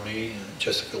Army,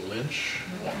 Jessica Lynch.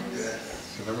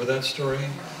 Yes. You remember that story?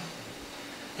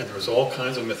 And there was all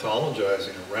kinds of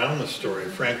mythologizing around the story.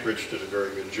 Frank Rich did a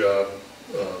very good job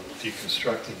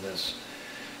deconstructing this.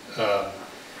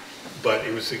 But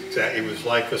it was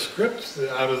like a script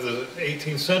out of the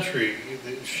 18th century.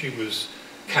 She was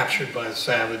captured by the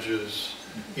savages,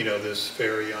 you know, this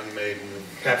fair young maiden,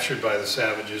 captured by the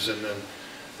savages and then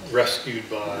rescued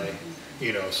by,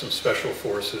 you know, some special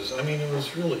forces. I mean, it was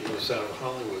out of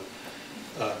Hollywood.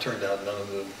 Turned out none of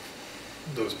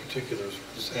those particulars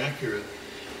was accurate.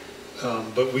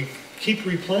 But we keep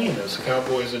replaying this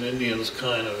cowboys and Indians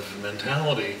kind of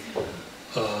mentality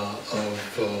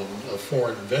of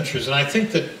foreign adventures, and I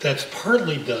think that that's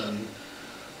partly done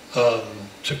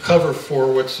to cover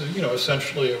for what's, you know,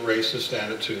 essentially a racist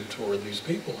attitude toward these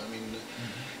people. I mean,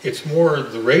 it's more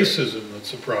the racism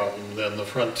that's a problem than the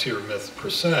frontier myth per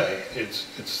se. It's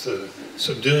the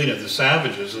subduing of the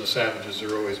savages, and the savages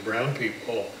are always brown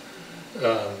people,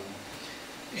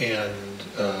 and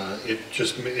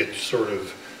it sort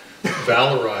of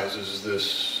valorizes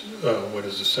this what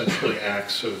is essentially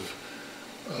acts of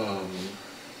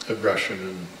aggression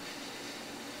and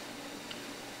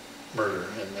murder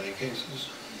in many cases.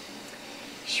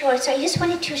 Sure, so I just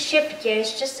wanted to shift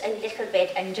gears just a little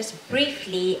bit and just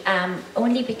briefly,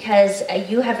 only because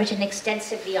you have written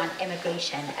extensively on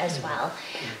immigration as well.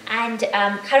 And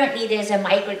currently there's a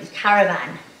migrant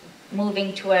caravan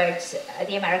moving towards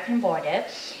the American border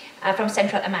from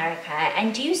Central America.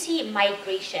 And do you see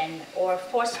migration or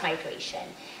forced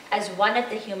migration as one of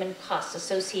the human costs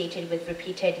associated with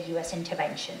repeated U.S.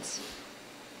 interventions?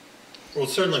 Well,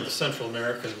 certainly the Central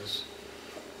Americans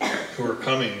who are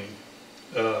coming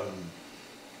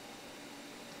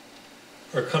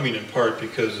in part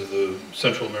because of the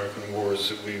Central American wars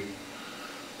that we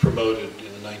promoted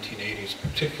in the 1980s,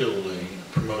 particularly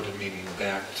promoted meaning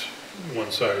backed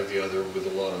one side or the other with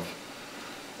a lot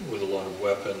of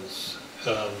weapons,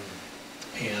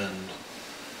 and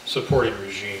supporting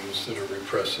regimes that are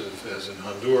repressive, as in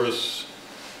Honduras,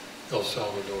 El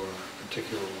Salvador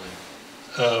particularly.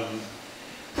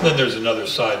 Then there's another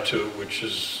side to it, which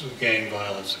is gang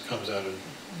violence that comes out of,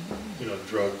 you know,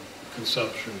 drug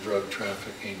consumption, drug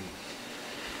trafficking.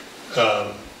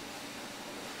 I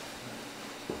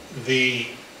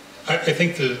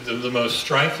think the most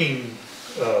striking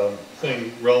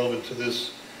thing relevant to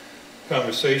this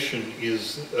conversation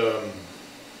is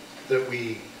that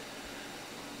we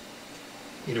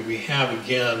have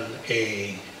again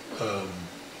a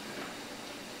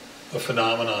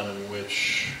phenomenon in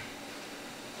which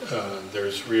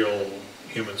there's real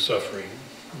human suffering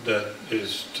that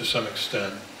is, to some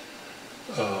extent,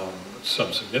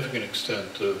 some significant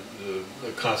extent, the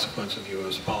consequence of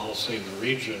U.S. policy in the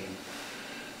region,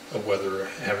 whether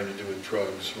having to do with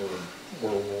drugs or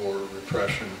World War,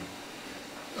 repression,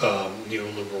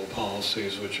 neoliberal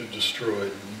policies which have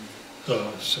destroyed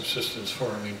subsistence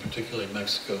farming, particularly in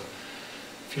Mexico.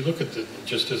 If you look at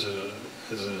just as an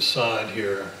aside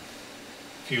here,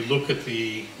 if you look at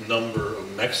the number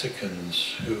of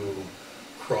Mexicans who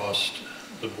crossed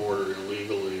the border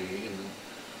illegally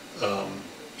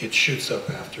it shoots up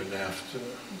after NAFTA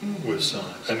was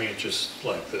signed. I mean, it's just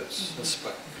like this, a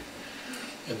spike.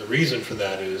 And the reason for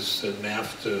that is that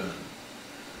NAFTA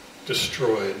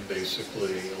destroyed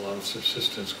basically a lot of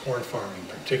subsistence corn farming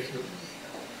particularly,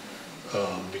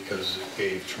 because it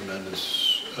gave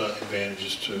tremendous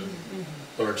advantages to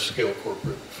large-scale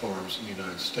corporate farms in the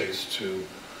United States to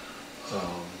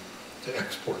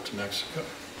export to Mexico.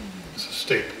 It's a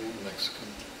staple of Mexican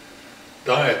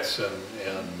diets and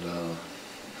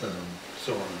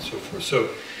so on and so forth. So,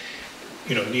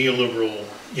 you know, neoliberal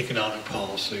economic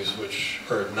policies which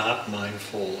are not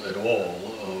mindful at all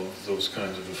of those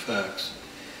kinds of effects.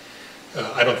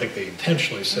 I don't think they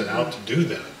intentionally set out to do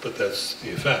that, but that's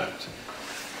the effect.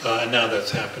 And now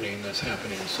that's happening in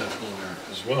Central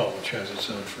America as well, which has its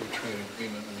own free trade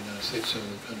agreement in the United States and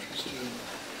other countries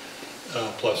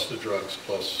too, plus the drugs,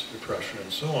 plus repression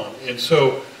and so on. And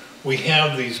so we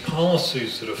have these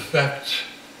policies that affect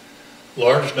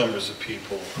large numbers of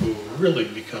people who really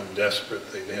become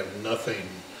desperate. They have nothing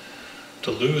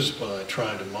to lose by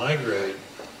trying to migrate.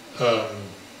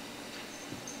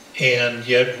 And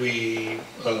yet the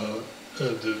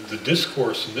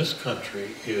discourse in this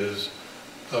country is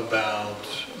about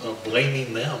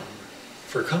blaming them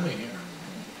for coming here.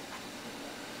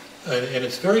 And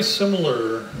it's very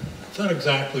similar, it's not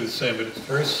exactly the same, but it's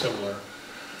very similar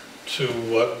to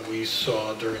what we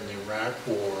saw during the Iraq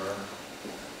War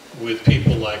with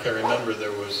people like, I remember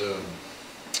there was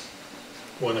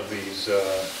one of these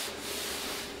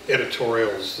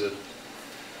editorials that,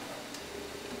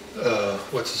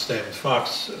 what's his name,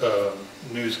 Fox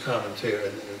news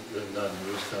commentator, not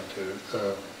news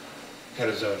commentator, had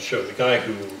his own show. The guy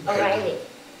who O'Reilly.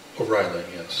 O'Reilly,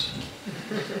 yes.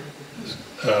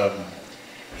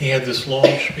 He had this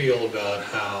long spiel about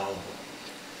how,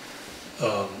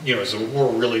 you know, as the war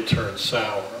really turned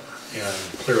sour, and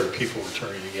clearly people were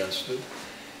turning against it,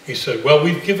 he said, well,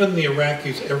 we've given the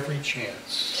Iraqis every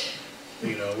chance.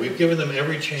 You know, we've given them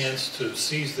every chance to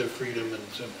seize their freedom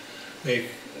and to make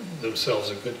themselves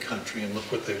a good country, and look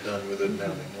what they've done with it, now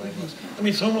they blame us. I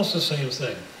mean, it's almost the same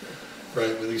thing,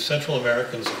 right? With these Central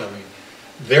Americans coming,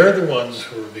 they're the ones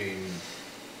who are being,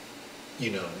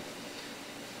 you know,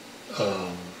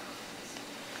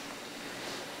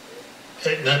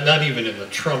 not even in the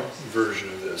Trump version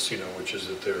of this, you know, which is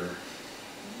that they're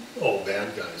all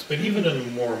bad guys, but even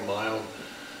in more mild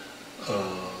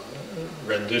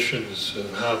renditions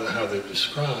of how they're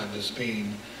described as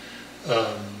being,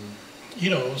 you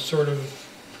know, sort of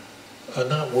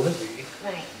not worthy,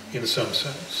 Right. in some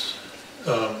sense.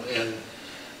 And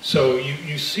so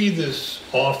you see this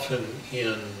often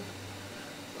in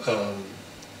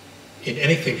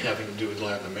anything having to do with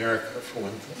Latin America, for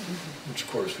one thing, which of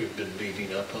course we've been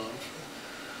beating up on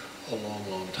for a long,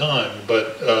 long time.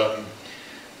 But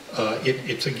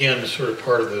it's again sort of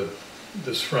part of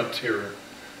this frontier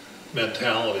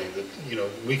mentality that, you know,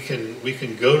 we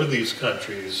can go to these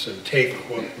countries and take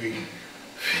what we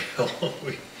feel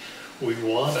we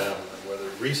want out of them, whether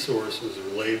resources or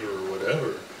labor or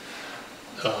whatever.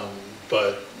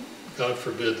 But God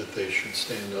forbid that they should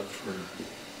stand up for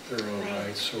their own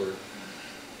rights, or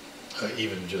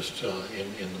even just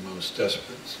in the most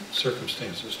desperate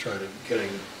circumstances try to getting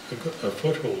a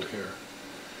foothold here.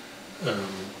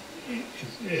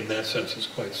 In that sense, it's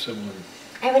quite similar.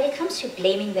 And when it comes to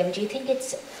blaming them, do you think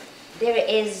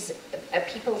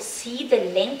people see the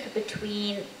link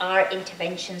between our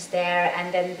interventions there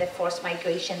and then the forced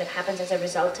migration that happens as a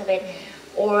result of it,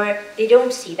 or they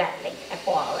don't see that link at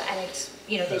all, and it's,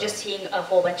 you know, they're just seeing a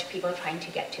whole bunch of people trying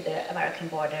to get to the American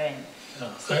border and...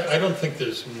 I don't think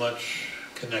there's much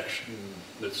connection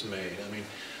that's made. I mean,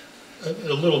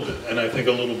 a little bit, and I think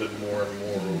a little bit more and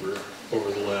more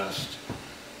over the last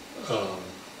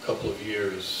couple of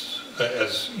years.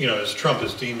 As you know, as Trump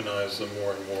has demonized them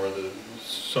more and more,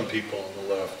 some people on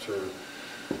the left or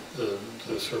the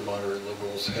sort of moderate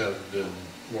liberals have been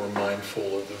more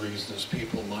mindful of the reasons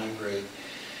people migrate.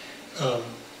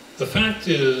 The fact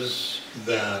is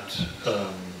that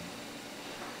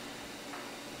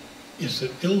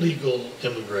illegal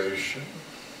immigration,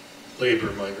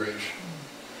 labor migration,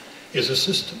 is a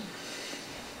system.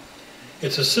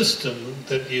 It's a system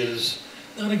that is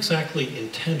not exactly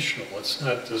intentional. It's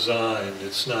not designed.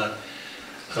 It's not,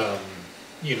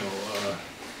 you know,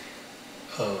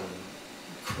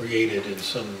 created in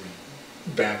some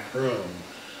back room.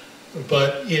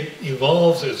 But it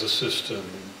evolves as a system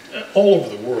all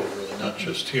over the world, really, not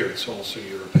just here. It's also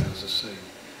Europe has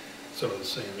some of the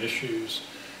same issues.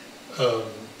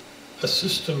 A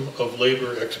system of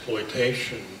labor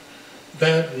exploitation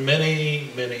that many,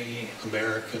 many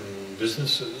American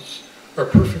businesses are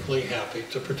perfectly happy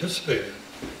to participate in.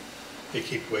 They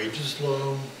keep wages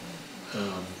low.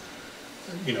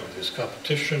 You know, there's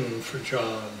competition for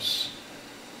jobs.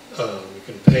 You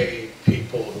can pay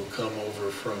people who come over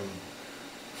from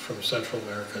Central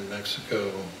America and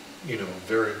Mexico, you know,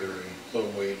 very, very low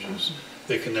wages.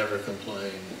 They can never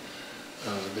complain.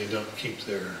 They don't keep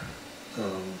their,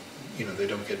 you know, they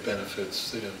don't get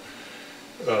benefits. They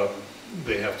don't.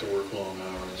 They have to work long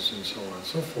hours and so on and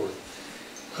so forth.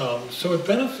 So it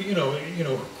benefits. You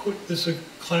know, this is a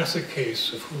classic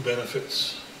case of who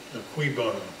benefits, cui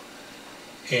bono.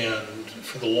 And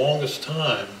for the longest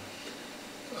time,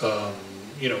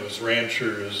 you know, as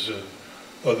ranchers and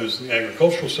others in the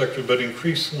agricultural sector, but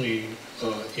increasingly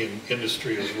in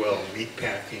industry as well, meat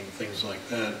packing, things like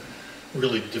that,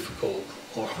 really difficult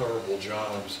or horrible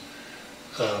jobs.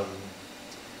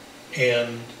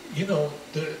 And, you know,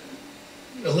 the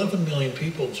 11 million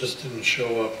people just didn't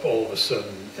show up all of a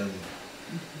sudden, and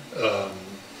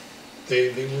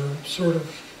they were sort of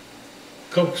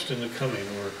coaxed into coming,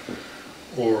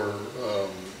 or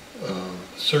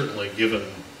certainly given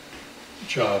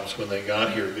jobs when they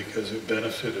got here because it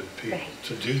benefited people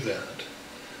to do that.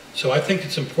 So I think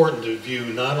it's important to view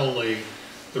not only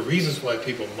the reasons why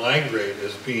people migrate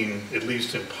as being, at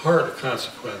least in part, a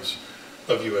consequence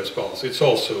of U.S. policy. It's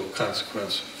also a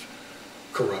consequence of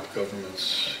corrupt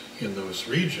governments in those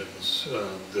regions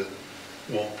that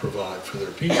won't provide for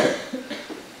their people.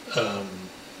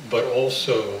 But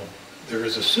also, there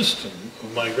is a system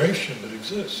of migration that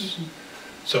exists.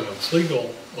 Some of it's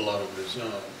legal, a lot of it is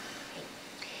not.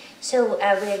 So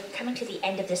we're coming to the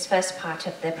end of this first part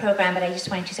of the program, but I just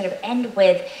wanted to sort of end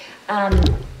with,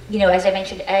 you know, as I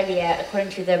mentioned earlier,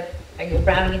 according to the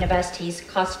Brown University's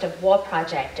Cost of War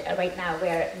project, right now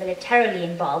we're militarily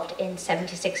involved in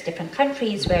 76 different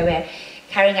countries where we're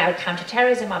carrying out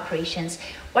counterterrorism operations.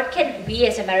 What can we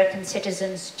as American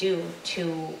citizens do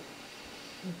to,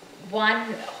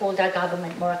 one, hold our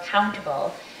government more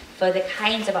accountable for the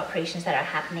kinds of operations that are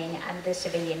happening and the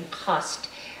civilian cost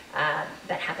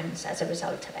that happens as a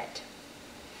result of it?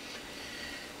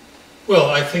 Well,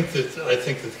 I think that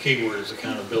the key word is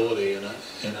accountability, and I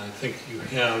think you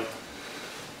have,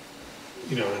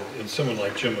 you know, in someone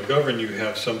like Jim McGovern, you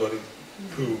have somebody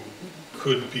who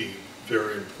could be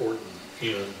very important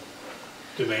in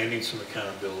demanding some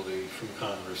accountability from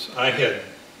Congress. I had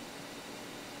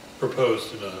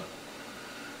proposed in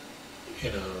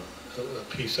a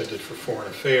piece I did for Foreign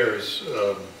Affairs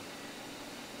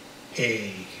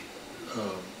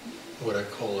what I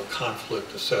call a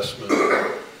conflict assessment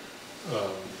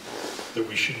that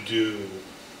we should do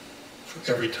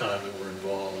for every time that we're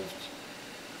involved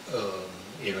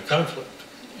in a conflict,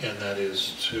 and that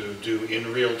is to do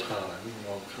in real time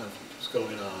while the conflict is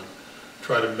going on,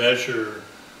 try to measure,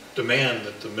 demand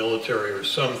that the military or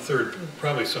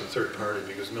probably some third party,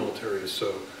 because military is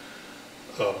so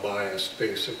biased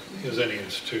basically as any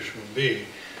institution would be,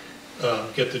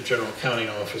 get the General Accounting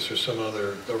Office or some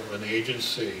other government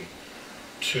agency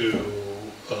to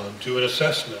do an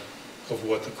assessment of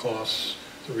what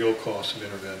the real costs of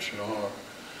intervention are.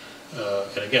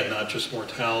 And again, not just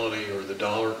mortality or the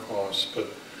dollar costs, but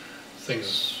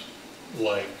things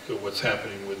like what's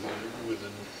happening with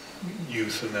the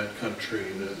youth in that country,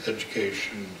 the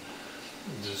education,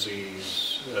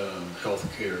 disease,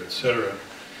 healthcare, etc.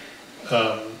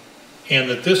 And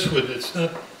that it's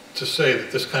not to say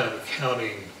that this kind of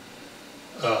accounting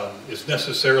is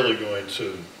necessarily going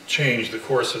to change the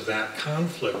course of that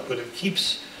conflict, but it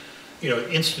keeps, you know,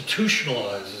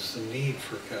 institutionalizes the need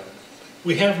for accountability.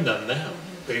 We have none now,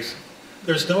 basically.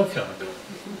 There's no accountability.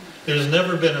 There's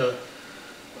never been a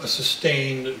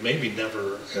sustained, maybe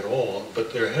never at all,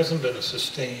 but there hasn't been a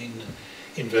sustained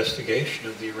investigation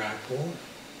of the Iraq War.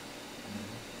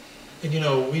 And you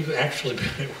know, we've actually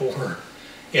been at war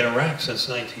in Iraq since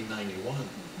 1991.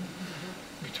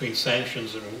 Between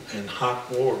sanctions and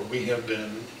hot war, we have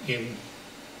been in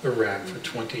Iraq for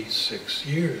 26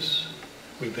 years.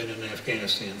 We've been in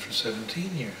Afghanistan for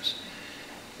 17 years.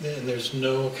 And there's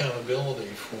no accountability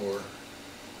for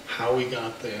how we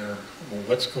got there, or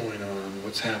what's going on,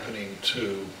 what's happening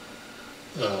to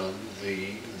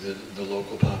the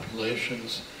local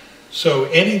populations. So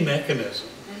any mechanism,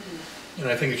 and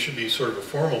I think it should be sort of a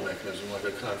formal mechanism like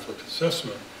a conflict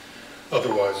assessment,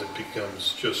 otherwise it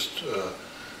becomes just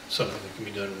something that can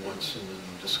be done once and then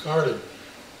discarded,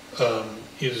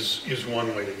 is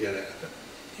one way to get at it.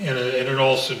 And it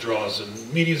also draws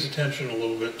in media's attention a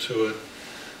little bit to it.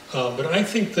 But I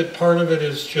think that part of it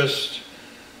is just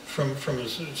from a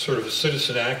sort of a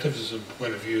citizen activism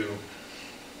point of view,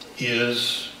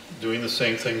 is doing the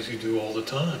same things you do all the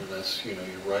time. That's, you know,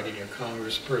 you're writing your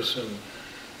congressperson,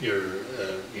 you're,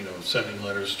 you know, sending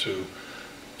letters to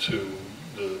to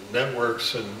the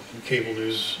networks and cable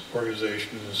news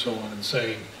organizations and so on and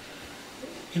saying,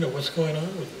 you know, what's going on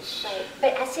with this? Right.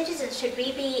 But as citizens, should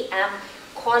we be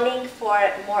calling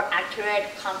for more accurate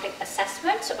conflict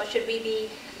assessments, or should we be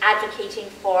advocating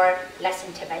for less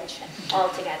intervention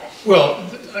altogether? Well,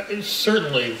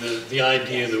 certainly the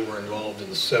idea that we're involved in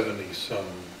 70-some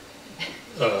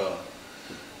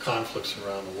conflicts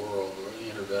around the world, or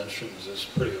interventions, is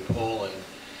pretty appalling.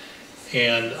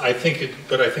 And I think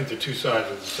but I think the two sides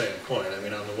of the same coin. I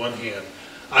mean, on the one hand,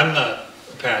 I'm not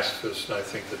a pacifist, and I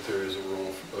think that there is a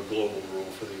global role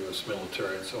for the U.S.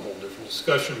 military. It's a whole different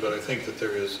discussion, but I think that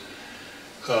there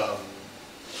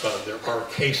are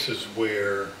cases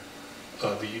where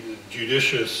the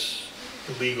judicious,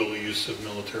 legal use of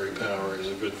military power is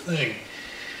a good thing.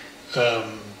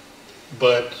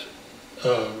 But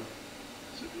the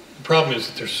problem is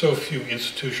that there's so few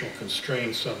institutional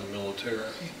constraints on the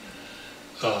military.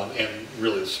 And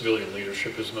really, the civilian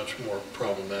leadership is much more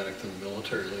problematic than the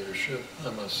military leadership, I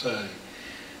must say.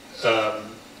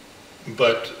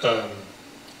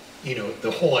 You know,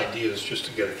 the whole idea is just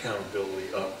to get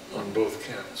accountability up on both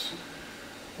counts.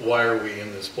 Why are we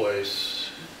in this place,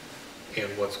 and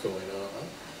what's going on?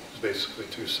 It's basically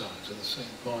two sides of the same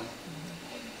coin.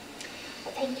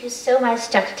 Thank you so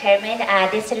much, Dr. Terman.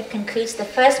 This sort of concludes the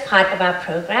first part of our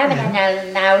program, and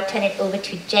I'll now turn it over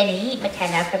to Jenny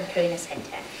McKenna from Corona Center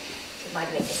to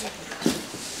moderate the second part.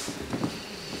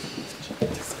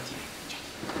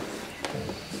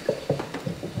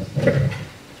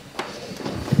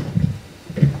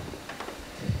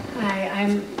 Hi,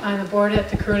 I'm on the board at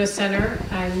the Corona Center.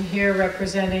 I'm here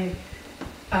representing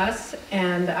us,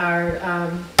 and our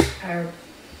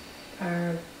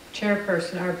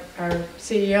chairperson, our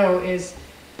CEO, is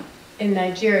in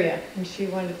Nigeria, and she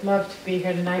would love to be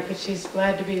here tonight, but she's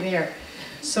glad to be there.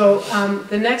 So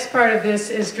the next part of this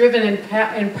is driven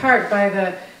in part by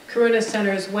the Corona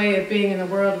Center's way of being in the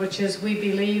world, which is we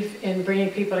believe in bringing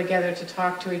people together to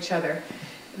talk to each other.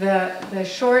 The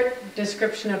short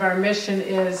description of our mission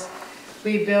is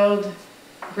we build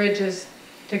bridges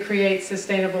to create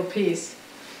sustainable peace.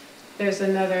 There's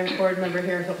another board member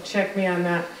here who'll check me on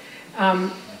that.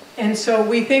 And so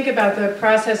we think about the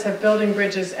process of building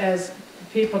bridges as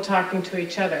people talking to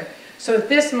each other. So at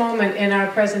this moment in our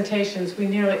presentations, we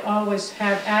nearly always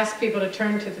have asked people to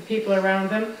turn to the people around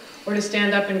them, or to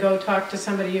stand up and go talk to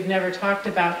somebody you've never talked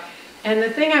about. And the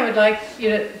thing I would like you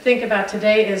to think about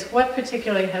today is what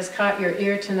particularly has caught your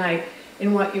ear tonight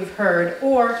in what you've heard.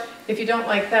 Or if you don't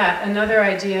like that, another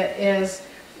idea is,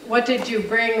 what did you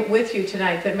bring with you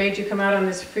tonight that made you come out on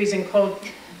this freezing cold,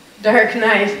 dark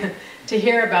night to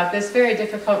hear about this very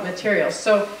difficult material?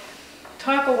 So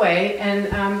talk away, and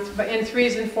in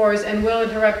threes and fours, and we'll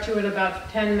interrupt you in about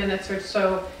 10 minutes or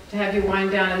so to have you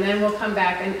wind down, and then we'll come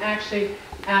back and actually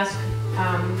ask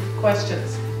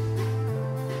questions.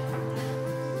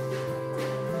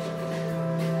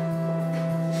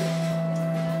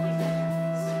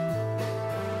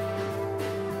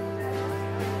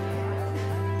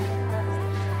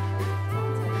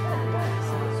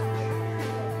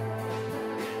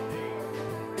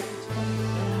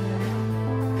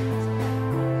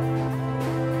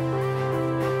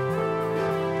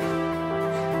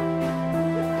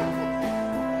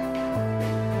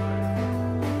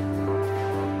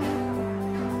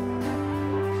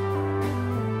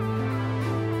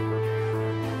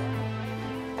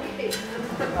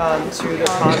 To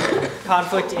the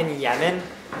conflict in Yemen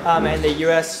and the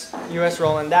U.S.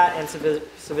 role in that, and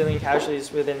civilian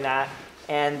casualties within that,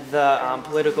 and the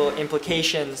political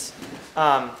implications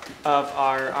of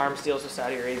our arms deals with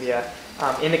Saudi Arabia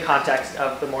in the context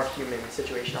of the more human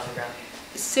situation on the ground.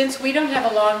 Since we don't have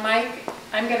a long mic,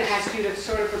 I'm going to ask you to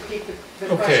sort of repeat the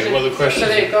question. Okay, well, the question so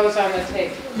that it goes on the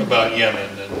tape. About Yemen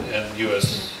and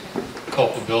U.S.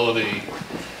 culpability.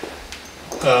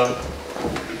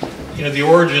 You know, the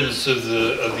origins of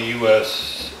the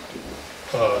U.S.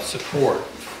 Support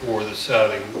for the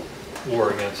Saudi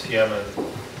war against Yemen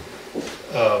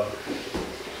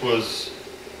was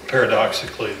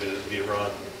paradoxically the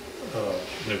Iran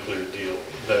nuclear deal.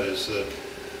 That is that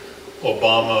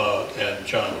Obama and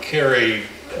John Kerry,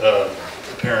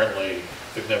 apparently,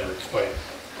 they've never quite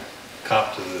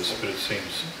copped to this, but it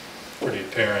seems pretty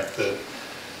apparent that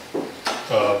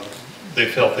they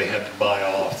felt they had to buy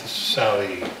off the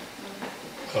Saudi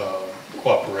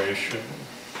cooperation,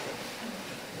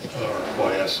 or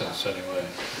quiescence anyway,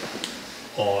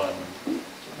 on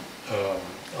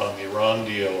the Iran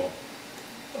deal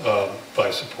by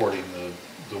supporting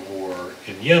the war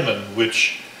in Yemen,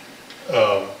 which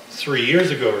 3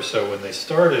 years ago or so, when they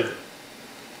started,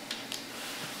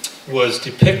 was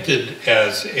depicted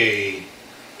as a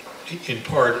in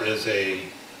part as a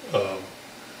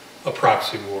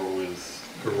proxy war with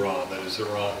Iran. That is,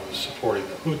 Iran was supporting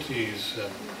the Houthis,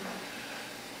 and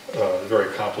a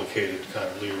very complicated kind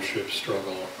of leadership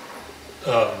struggle.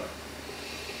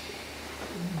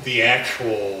 The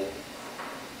actual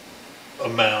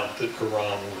amount that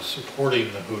Iran was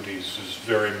supporting the Houthis is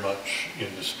very much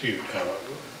in dispute,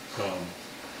 however.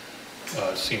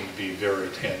 It seemed to be very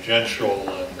tangential,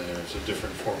 and there's a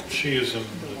different form of Shiism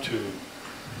the two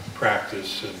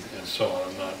practice, and so on.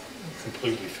 I'm not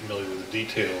completely familiar with the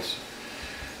details.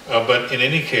 But in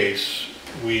any case,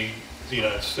 the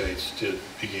United States, did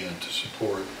begin to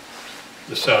support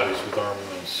the Saudis with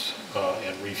armaments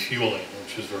and refueling,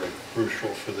 which is very crucial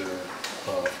for their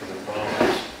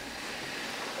bombers.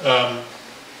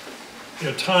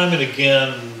 Time and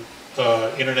again,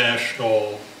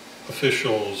 international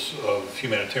officials of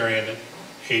humanitarian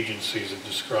agencies have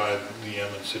described the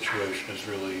Yemen situation as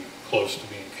really close to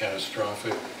being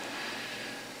catastrophic.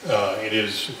 It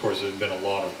is, of course, there have been a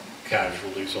lot of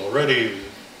casualties already.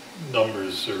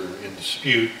 Numbers are in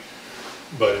dispute,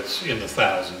 but it's in the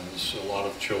thousands. A lot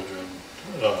of children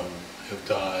have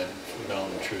died from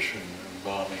malnutrition and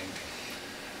bombing.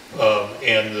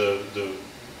 And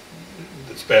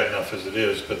it's bad enough as it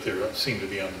is, but they seem to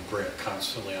be on the brink,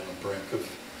 constantly on the brink of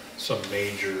some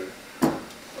major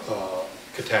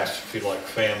catastrophe like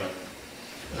famine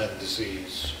and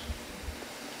disease.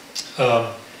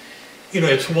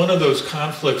 It's one of those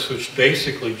conflicts which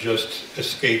basically just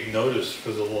escaped notice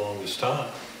for the longest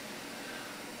time.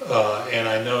 And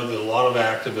I know that a lot of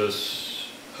activists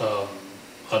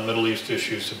on Middle East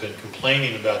issues have been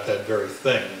complaining about that very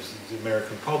thing. The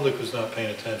American public was not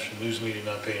paying attention, news media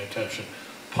not paying attention,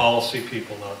 policy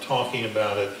people not talking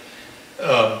about it,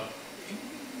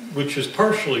 which is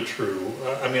partially true.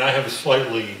 I mean, I have a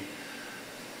slightly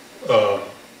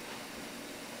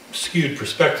skewed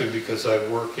perspective because I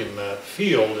work in that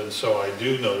field, and so I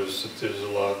do notice that there's a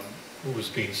lot that was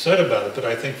being said about it, but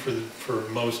I think for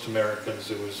most Americans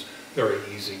it was very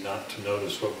easy not to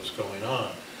notice what was going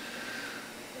on.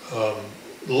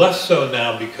 Less so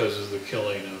now because of the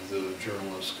killing of the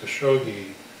journalist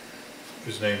Khashoggi,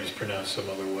 whose name is pronounced some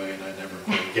other way, and I never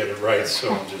quite get it right,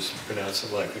 so I'll just pronounce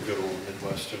it like a good old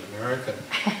Midwestern American.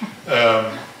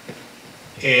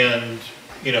 And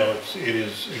it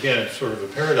is, again, it's sort of a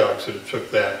paradox that it took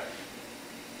that,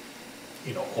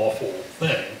 awful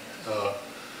thing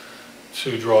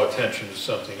to draw attention to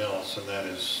something else, and that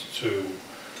is to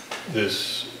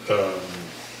this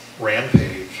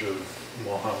rampage of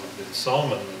Mohammed bin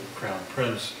Salman, the crown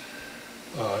prince,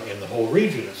 in the whole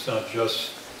region. It's not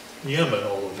just Yemen,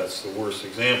 although that's the worst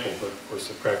example, but of course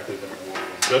they've practically been at war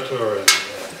with Qatar and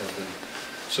have been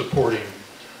supporting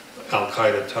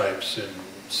al-Qaeda types in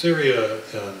Syria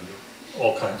and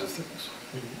all kinds of things.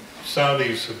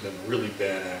 Saudis have been really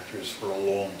bad actors for a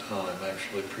long time,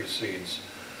 actually precedes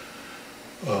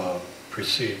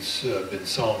bin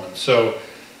Salman. So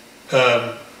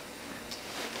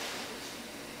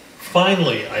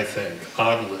finally, I think,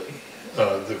 oddly,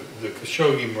 the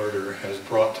Khashoggi murder has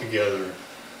brought together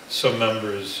some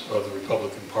members of the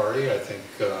Republican Party. I think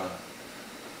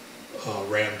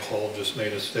Rand Paul just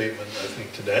made a statement, I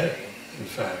think today, in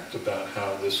fact, about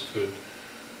how this could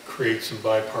create some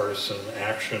bipartisan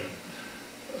action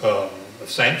of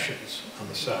sanctions on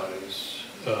the Saudis.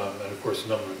 And of course, a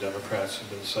number of Democrats have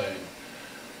been saying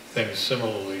things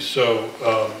similarly. So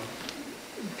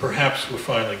perhaps we're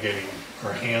finally getting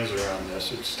our hands around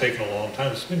this. It's taken a long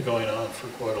time. It's been going on for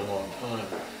quite a long time.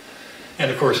 And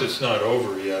of course, it's not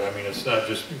over yet. I mean, it's not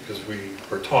just because we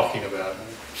are talking about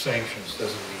sanctions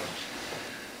doesn't mean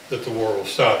that the war will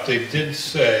stop. They did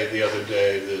say the other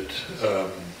day that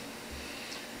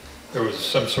there was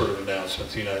some sort of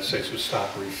announcement the United States would stop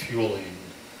refueling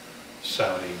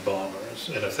Saudi bombers.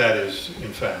 And if that is,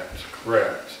 in fact,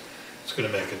 correct, it's going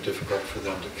to make it difficult for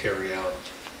them to carry out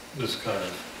this kind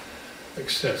of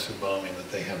extensive bombing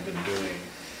that they have been doing.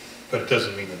 But it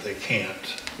doesn't mean that they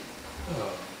can't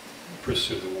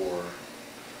pursue the war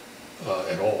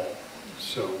at all.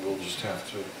 So we'll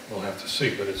have to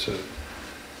see. But it's a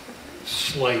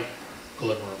slight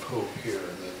glimmer of hope here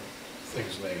that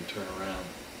things may turn around.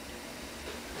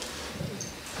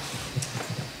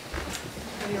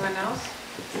 Anyone else?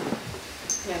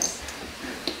 Yes.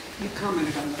 You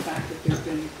commented on the fact that there have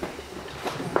been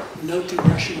no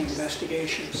congressional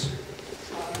investigations.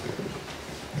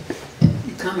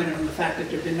 You commented on the fact that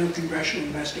there have been no congressional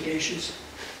investigations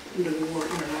into the war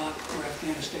in Iraq or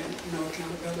Afghanistan, no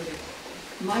accountability.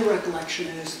 My recollection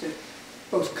is that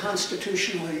both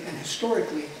constitutionally and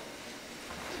historically,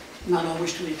 not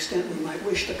always to the extent we might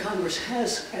wish, the Congress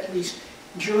has, at least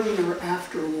during or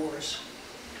after wars,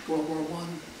 World War I,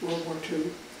 World War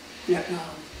II,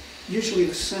 Vietnam. Usually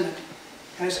the Senate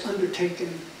has undertaken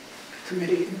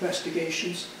committee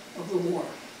investigations of the war.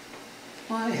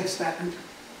 Why has that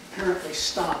apparently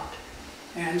stopped?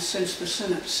 And since the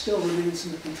Senate still remains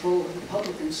in the control of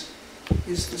Republicans,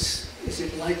 is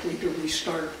it likely to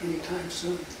restart anytime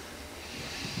soon?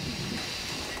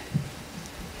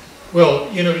 Well,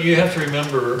 you know, you have to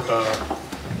remember,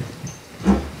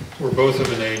 we're both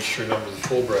of an age to remember the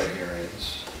Fulbright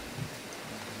hearings,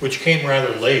 which came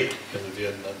rather late in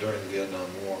during the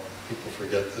Vietnam War. People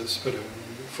forget this, but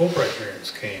Fulbright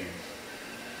hearings came,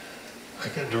 I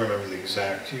can't remember the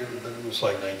exact year, but it was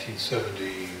like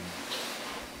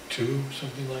 1972,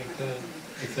 something like that,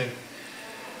 I think.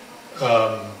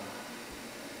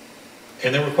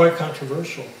 And they were quite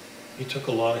controversial. He took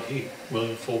a lot of heat.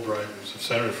 William Fulbright was a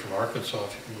senator from Arkansas,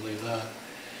 if you can believe that.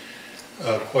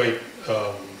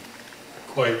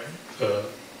 Quite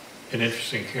an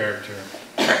interesting character.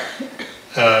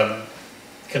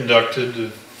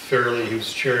 He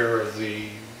was chair of the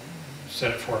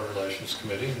Senate Foreign Relations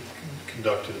Committee, and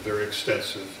conducted very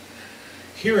extensive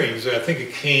hearings. I think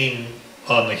it came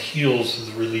on the heels of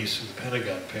the release of the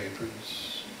Pentagon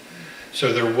Papers.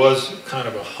 So there was kind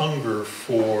of a hunger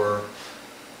for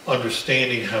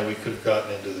understanding how we could have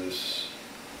gotten into this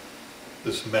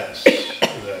mess,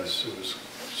 as it was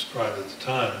described at the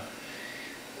time.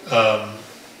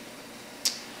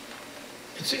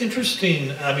 It's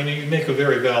interesting, I mean, you make a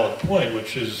very valid point,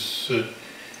 which is,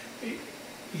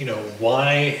 you know,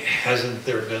 why hasn't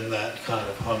there been that kind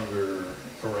of hunger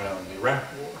around the Iraq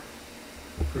War,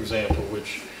 for example,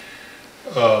 which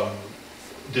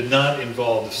did not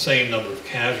involve the same number of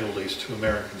casualties to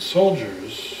American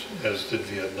soldiers as did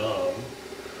Vietnam.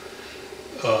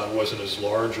 It wasn't as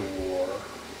large a war.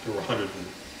 There were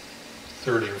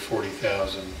 130 or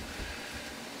 40,000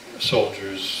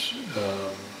 soldiers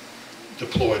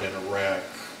deployed in Iraq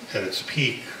at its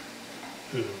peak.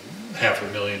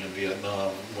 500,000 in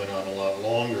Vietnam, went on a lot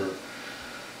longer,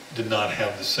 did not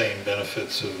have the same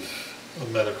benefits of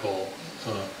medical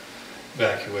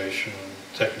evacuation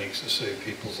techniques to save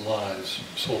people's lives,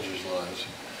 soldiers' lives,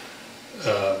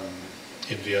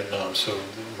 in Vietnam, so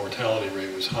the mortality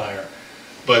rate was higher.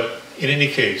 But in any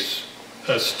case,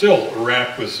 still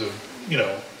Iraq was a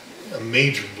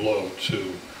major blow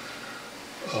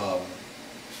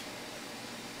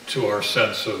to our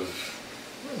sense of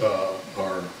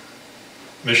our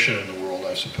mission in the world,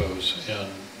 I suppose. And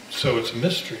so it's a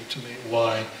mystery to me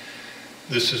why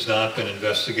this has not been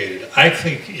investigated. I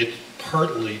think it's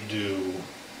partly due,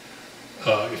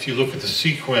 if you look at the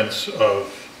sequence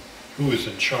of who is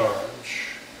in charge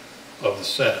of the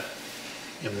Senate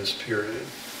in this period.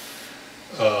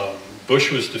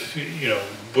 Bush was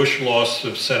Bush lost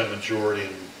the Senate majority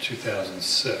in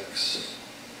 2006.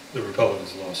 The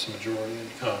Republicans lost the majority in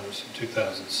Congress in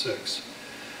 2006.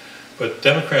 But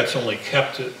Democrats only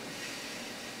kept it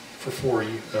for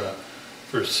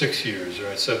 6 years,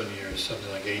 right, 7 years,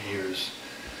 something like 8 years.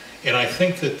 And I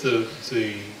think that the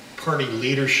party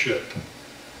leadership,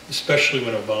 especially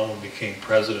when Obama became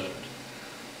president,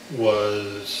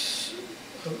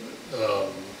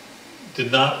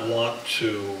 did not want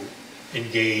to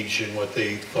engage in what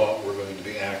they thought were going to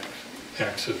be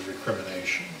acts of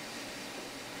recrimination.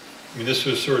 I mean, this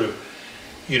was sort of,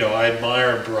 I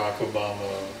admire Barack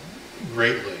Obama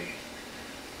greatly,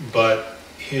 but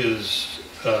his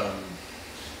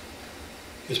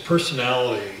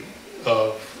personality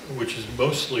which is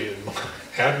mostly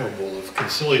admirable, of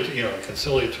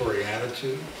conciliatory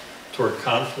attitude toward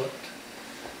conflict.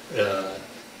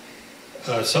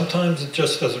 Sometimes it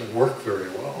just doesn't work very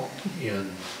well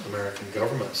in American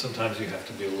government. Sometimes you have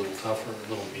to be a little tougher, a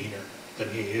little meaner than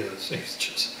he is. He's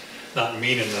just not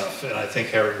mean enough, and I think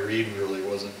Harry Reid really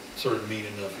wasn't sort of mean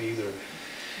enough either.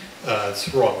 It's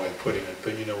the wrong way of putting it,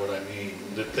 but you know what I mean.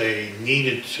 That they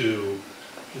needed to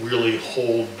really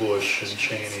hold Bush and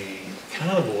Cheney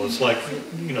accountable. It's like,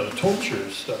 the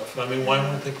torture stuff. I mean, why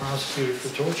weren't they prosecuted for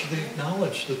torture? They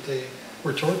acknowledged that they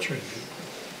were torturing people.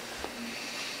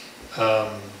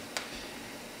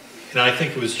 And I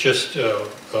think it was just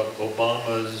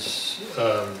Obama's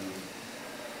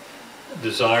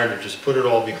desire to just put it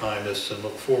all behind us and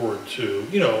look forward to,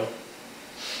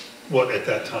 what at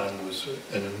that time was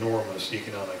an enormous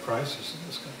economic crisis in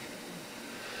this country.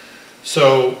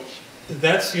 So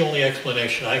that's the only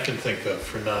explanation I can think of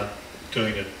for not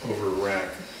doing it over Iraq.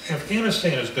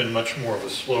 Afghanistan has been much more of a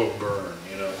slow burn,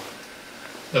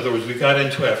 In other words, we got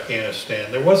into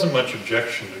Afghanistan. There wasn't much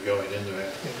objection to going into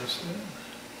Afghanistan.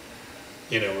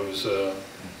 It was a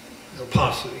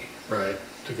paucity, right,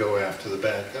 to go after the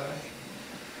bad guy.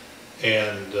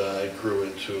 and it grew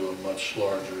into a much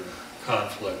larger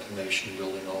conflict, nation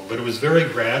building, all. But it was very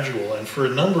gradual, and for a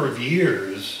number of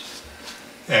years,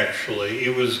 actually,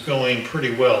 it was going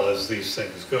pretty well as these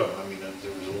things go. I mean,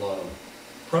 there was a lot of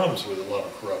problems with it, a lot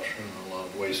of corruption, a lot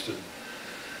of wasted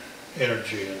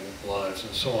energy and lives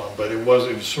and so on, but it was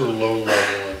sort of low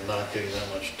level and not getting that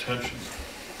much attention.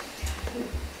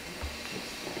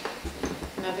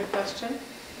 Another question?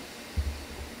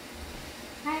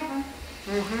 Hi, everyone.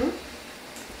 Mm-hmm.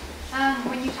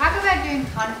 When you talk about doing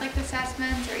conflict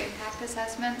assessments or impact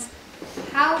assessments,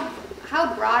 how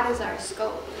broad is our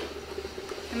scope?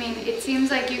 I mean, it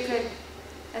seems like you could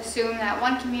assume that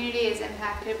one community is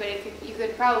impacted, but you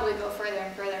could probably go further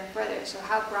and further and further. So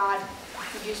how broad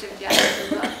would you suggest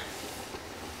to look?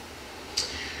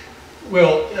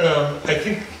 Well, I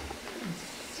think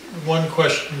one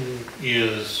question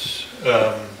is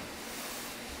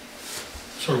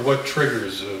sort of what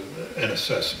triggers an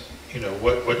assessment. You know,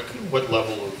 what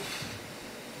level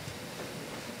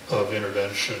of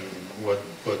intervention, what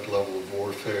level of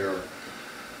warfare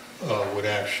would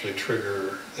actually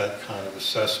trigger that kind of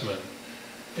assessment,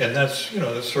 and that's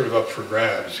sort of up for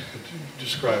grabs. You could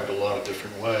describe it a lot of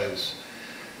different ways.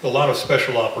 A lot of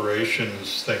special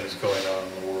operations things going on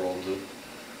in the world that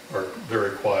are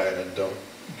very quiet and don't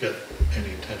get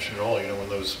any attention at all. You know, when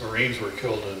those Marines were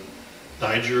killed in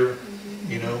Niger,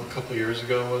 a couple of years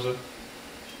ago, was it?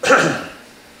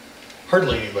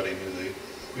 Hardly anybody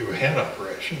knew we had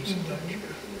operations in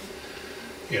Niger.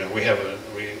 You know, we have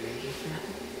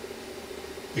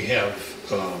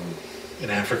an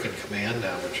African command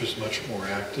now, which is much more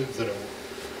active than it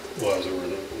was, or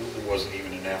there wasn't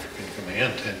even an African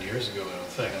command 10 years ago, I don't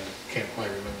think. I can't quite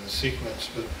remember the sequence,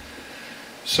 but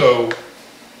so,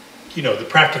 the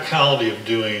practicality of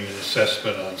doing an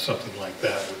assessment on something like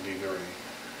that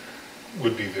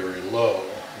would be very low.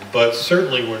 But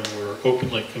certainly when we're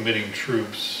openly committing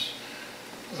troops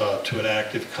to an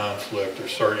active conflict or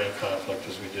starting a conflict,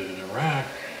 as we did in Iraq,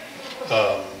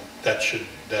 that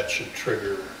should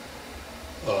trigger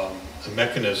a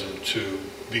mechanism to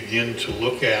begin to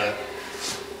look at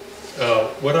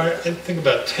what I think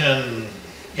about 10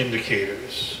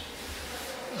 indicators.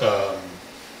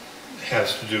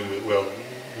 Has to do with, well,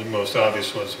 the most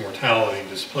obvious one is mortality and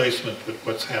displacement, but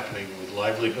what's happening with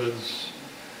livelihoods,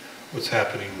 what's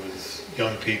happening with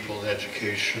young people and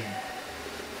education,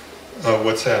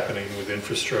 what's happening with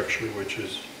infrastructure, which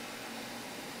is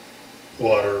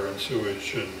water and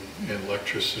sewage and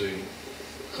electricity,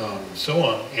 and so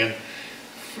on. And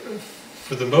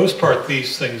for the most part,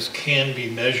 these things can be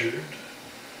measured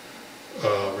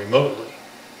remotely.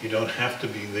 You don't have to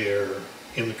be there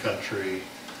in the country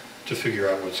to figure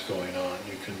out what's going on.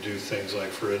 You can do things like,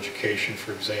 for education,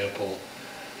 for example,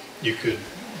 you could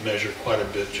measure quite a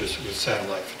bit just with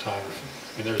satellite photography.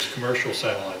 I mean, there's commercial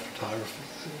satellite photography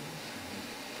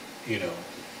that,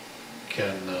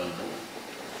 can,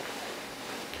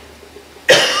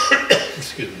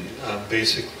 excuse me,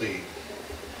 basically,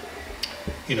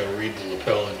 read the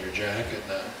lapel in your jacket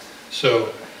now.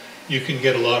 So you can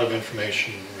get a lot of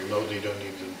information remotely. You don't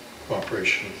need the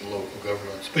cooperation of the local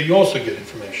governments, but you also get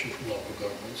information from local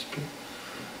governments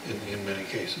in many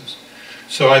cases.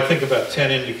 So I think about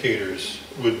 10 indicators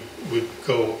would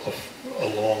go a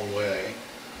long way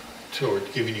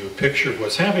toward giving you a picture of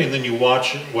what's happening, and then you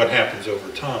watch what happens over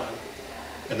time.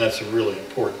 And that's a really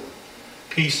important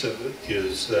piece of it,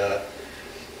 is that,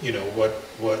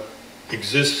 what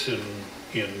exists in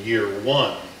year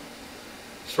one,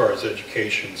 as far as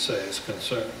education, say, is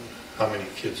concerned, how many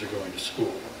kids are going to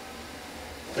school,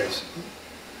 basically.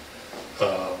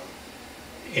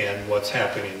 And what's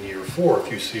happening in year 4,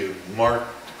 if you see a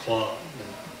marked decline in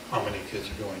how many kids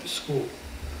are going to school.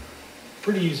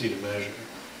 Pretty easy to measure.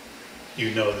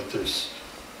 You know that there's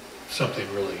something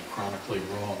really chronically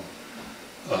wrong,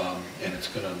 and it's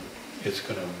going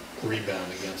to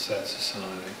rebound against that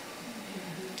society.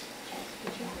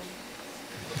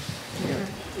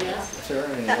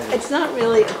 It's not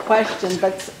really a question,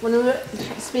 but when we were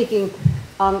speaking,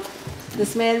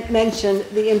 this man mentioned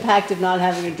the impact of not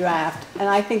having a draft, and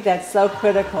I think that's so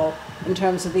critical in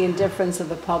terms of the indifference of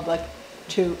the public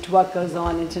to what goes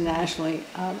on internationally.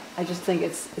 I just think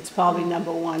it's probably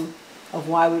number one of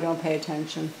why we don't pay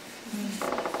attention.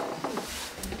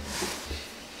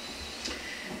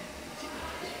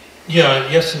 Yeah,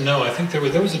 yes and no. I think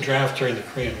there was a draft during the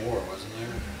Korean War, wasn't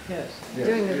there? Yes. Yeah.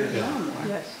 During the Vietnam War.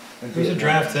 Yes. There was a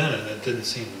draft then, and it didn't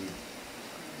seem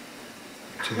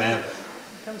to matter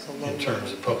in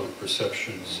terms of public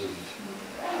perceptions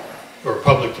or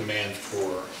public demand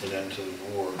for an end to the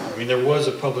war. I mean, there was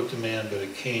a public demand, but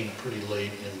it came pretty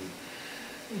late in.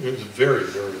 It was a very,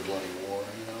 very bloody war,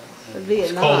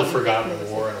 It's called the Forgotten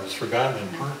War, and it was forgotten in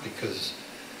part because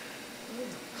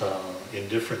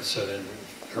indifference set in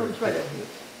very quickly.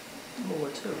 World War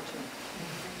II, too.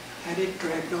 Had it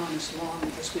dragged on as long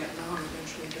as Vietnam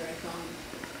eventually dragged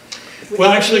on?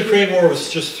 Well, actually, Korean War was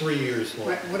just 3 years long.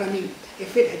 Right, what I mean,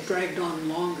 if it had dragged on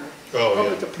longer, Oh,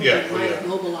 public yeah. opinion Yeah, might yeah. have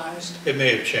mobilized. It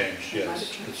may have changed, It might yes,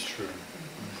 have changed. it's true.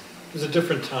 It was a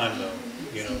different time, though,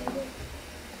 you know.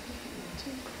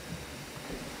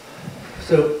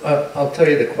 So I'll tell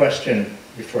you the question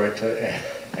before I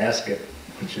ask it,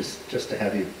 which is just to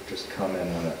have you just comment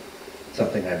on it,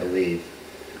 something I believe,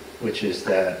 which is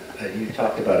that you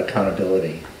talked about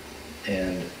accountability,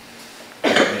 and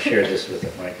I shared this with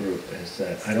my group, is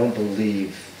that I don't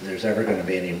believe there's ever going to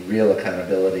be any real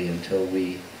accountability until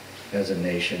we, as a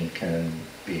nation, can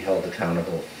be held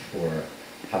accountable for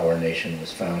how our nation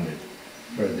was founded,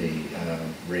 for the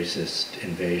racist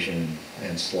invasion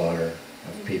and slaughter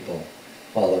of people,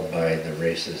 followed by the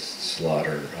racist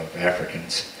slaughter of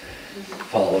Africans,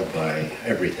 followed by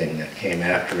everything that came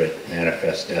after it,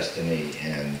 Manifest Destiny,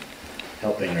 and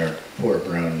helping our poor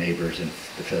brown neighbors in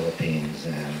the Philippines,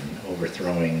 and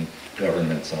overthrowing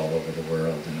governments all over the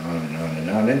world, and on and on and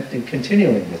on, and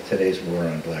continuing with today's war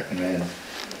on black men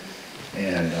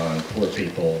and on poor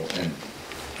people. And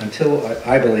until,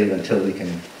 I believe, until we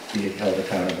can be held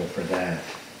accountable for that,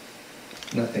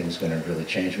 nothing's going to really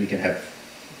change. We can have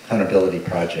accountability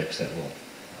projects that will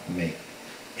make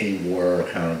a war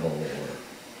accountable, or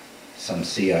some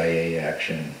CIA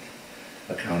action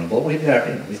accountable. We've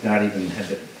not even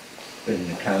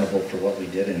been accountable for what we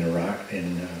did in Iran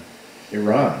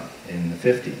in the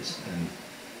 50s. And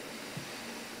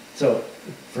so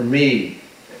for me,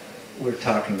 we're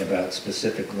talking about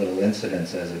specific little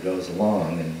incidents as it goes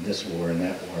along, in this war and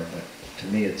that war, but to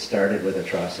me it started with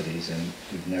atrocities and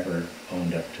we've never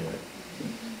owned up to it.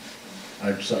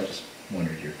 I just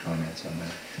wondered your comments on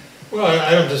that. Well,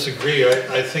 I don't disagree.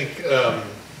 I think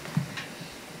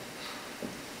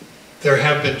there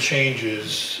have been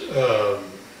changes,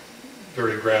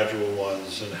 very gradual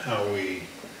ones, in how we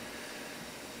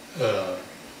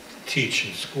teach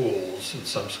in schools, in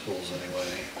some schools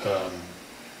anyway.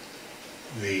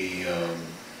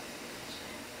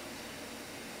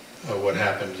 What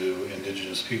happened to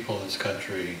indigenous people in this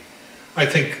country, I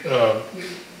think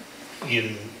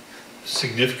in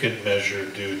significant measure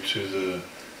due to the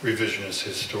revisionist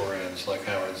historians like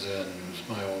Howard Zinn, who's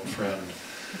my old friend.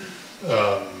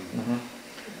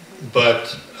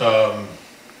 But,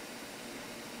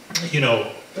 you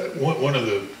know, one of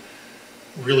the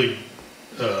really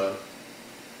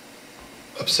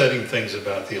upsetting things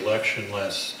about the election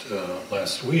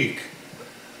last week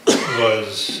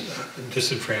was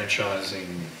disenfranchising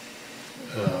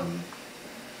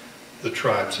the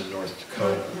tribes in North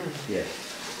Dakota. Yeah.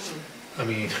 I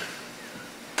mean,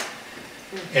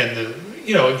 and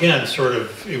you know, again, sort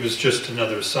of, it was just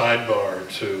another sidebar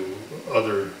to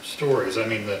other stories. I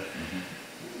mean,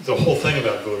 the whole thing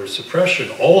about voter suppression,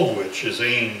 all of which is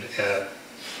aimed at,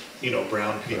 you know,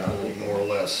 brown people more or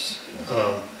less,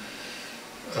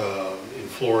 in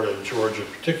Florida and Georgia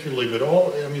particularly, but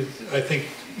I mean, I think,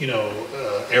 you know,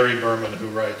 Ari Berman, who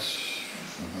writes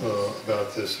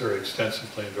about this very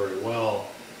extensively and very well,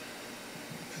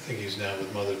 I think he's now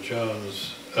with Mother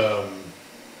Jones,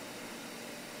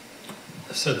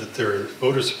 said that there are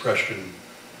voter suppression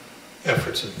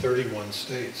efforts in 31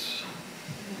 states.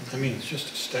 I mean, it's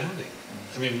just astounding.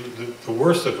 I mean, the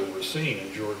worst of it we're seeing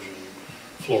in Georgia and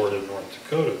Florida and North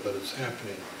Dakota, but it's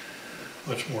happening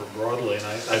much more broadly. And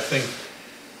I think,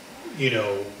 you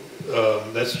know,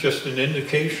 that's just an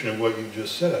indication of what you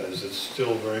just said, is it's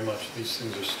still very much, these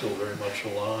things are still very much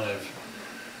alive.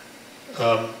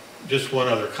 Just one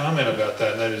other comment about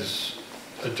that, and that is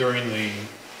during the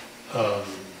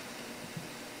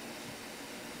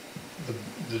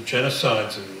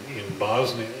genocides in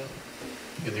Bosnia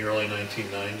in the early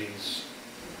 1990s,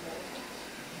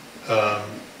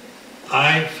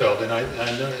 I felt, and I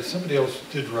know somebody else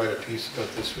did write a piece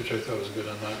about this, which I thought was good.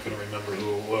 I'm not going to remember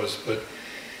who it was, but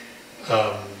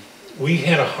we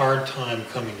had a hard time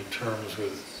coming to terms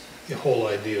with the whole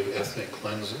idea of ethnic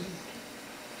cleansing,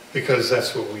 because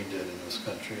that's what we did in this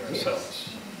country ourselves.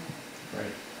 Yes.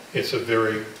 Right. It's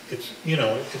you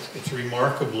know, it's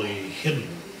remarkably hidden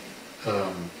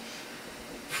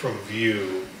from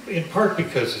view, in part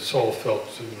because it's all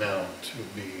felt now to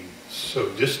be so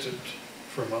distant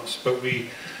from us. But we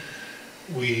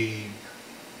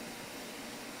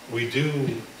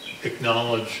do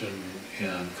acknowledge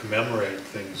and commemorate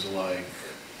things like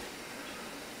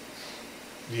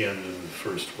the end of the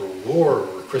First World War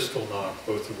or Kristallnacht,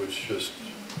 both of which just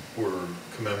were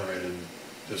commemorated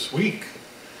this week.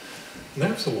 And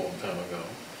that was a long time ago,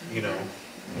 you know.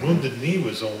 Wounded Knee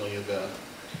was only about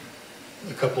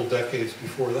a couple decades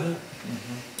before that,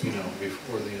 you know,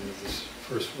 before the end of this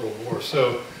First World War.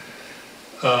 So,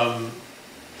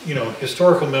 you know,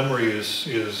 historical memory is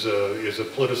a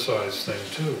politicized thing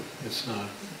too. It's not.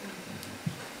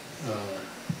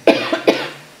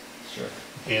 Sure.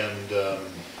 And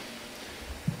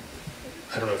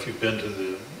I don't know if you've been to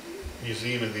the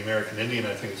Museum of the American Indian,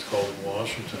 I think it's called, in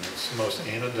Washington. It's the most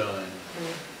anodyne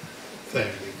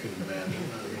thing you can imagine.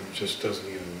 I mean, it just doesn't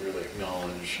even really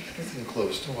acknowledge anything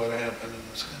close to what happened in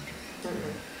this country.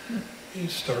 You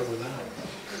start with that.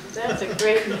 That's a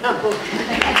great note.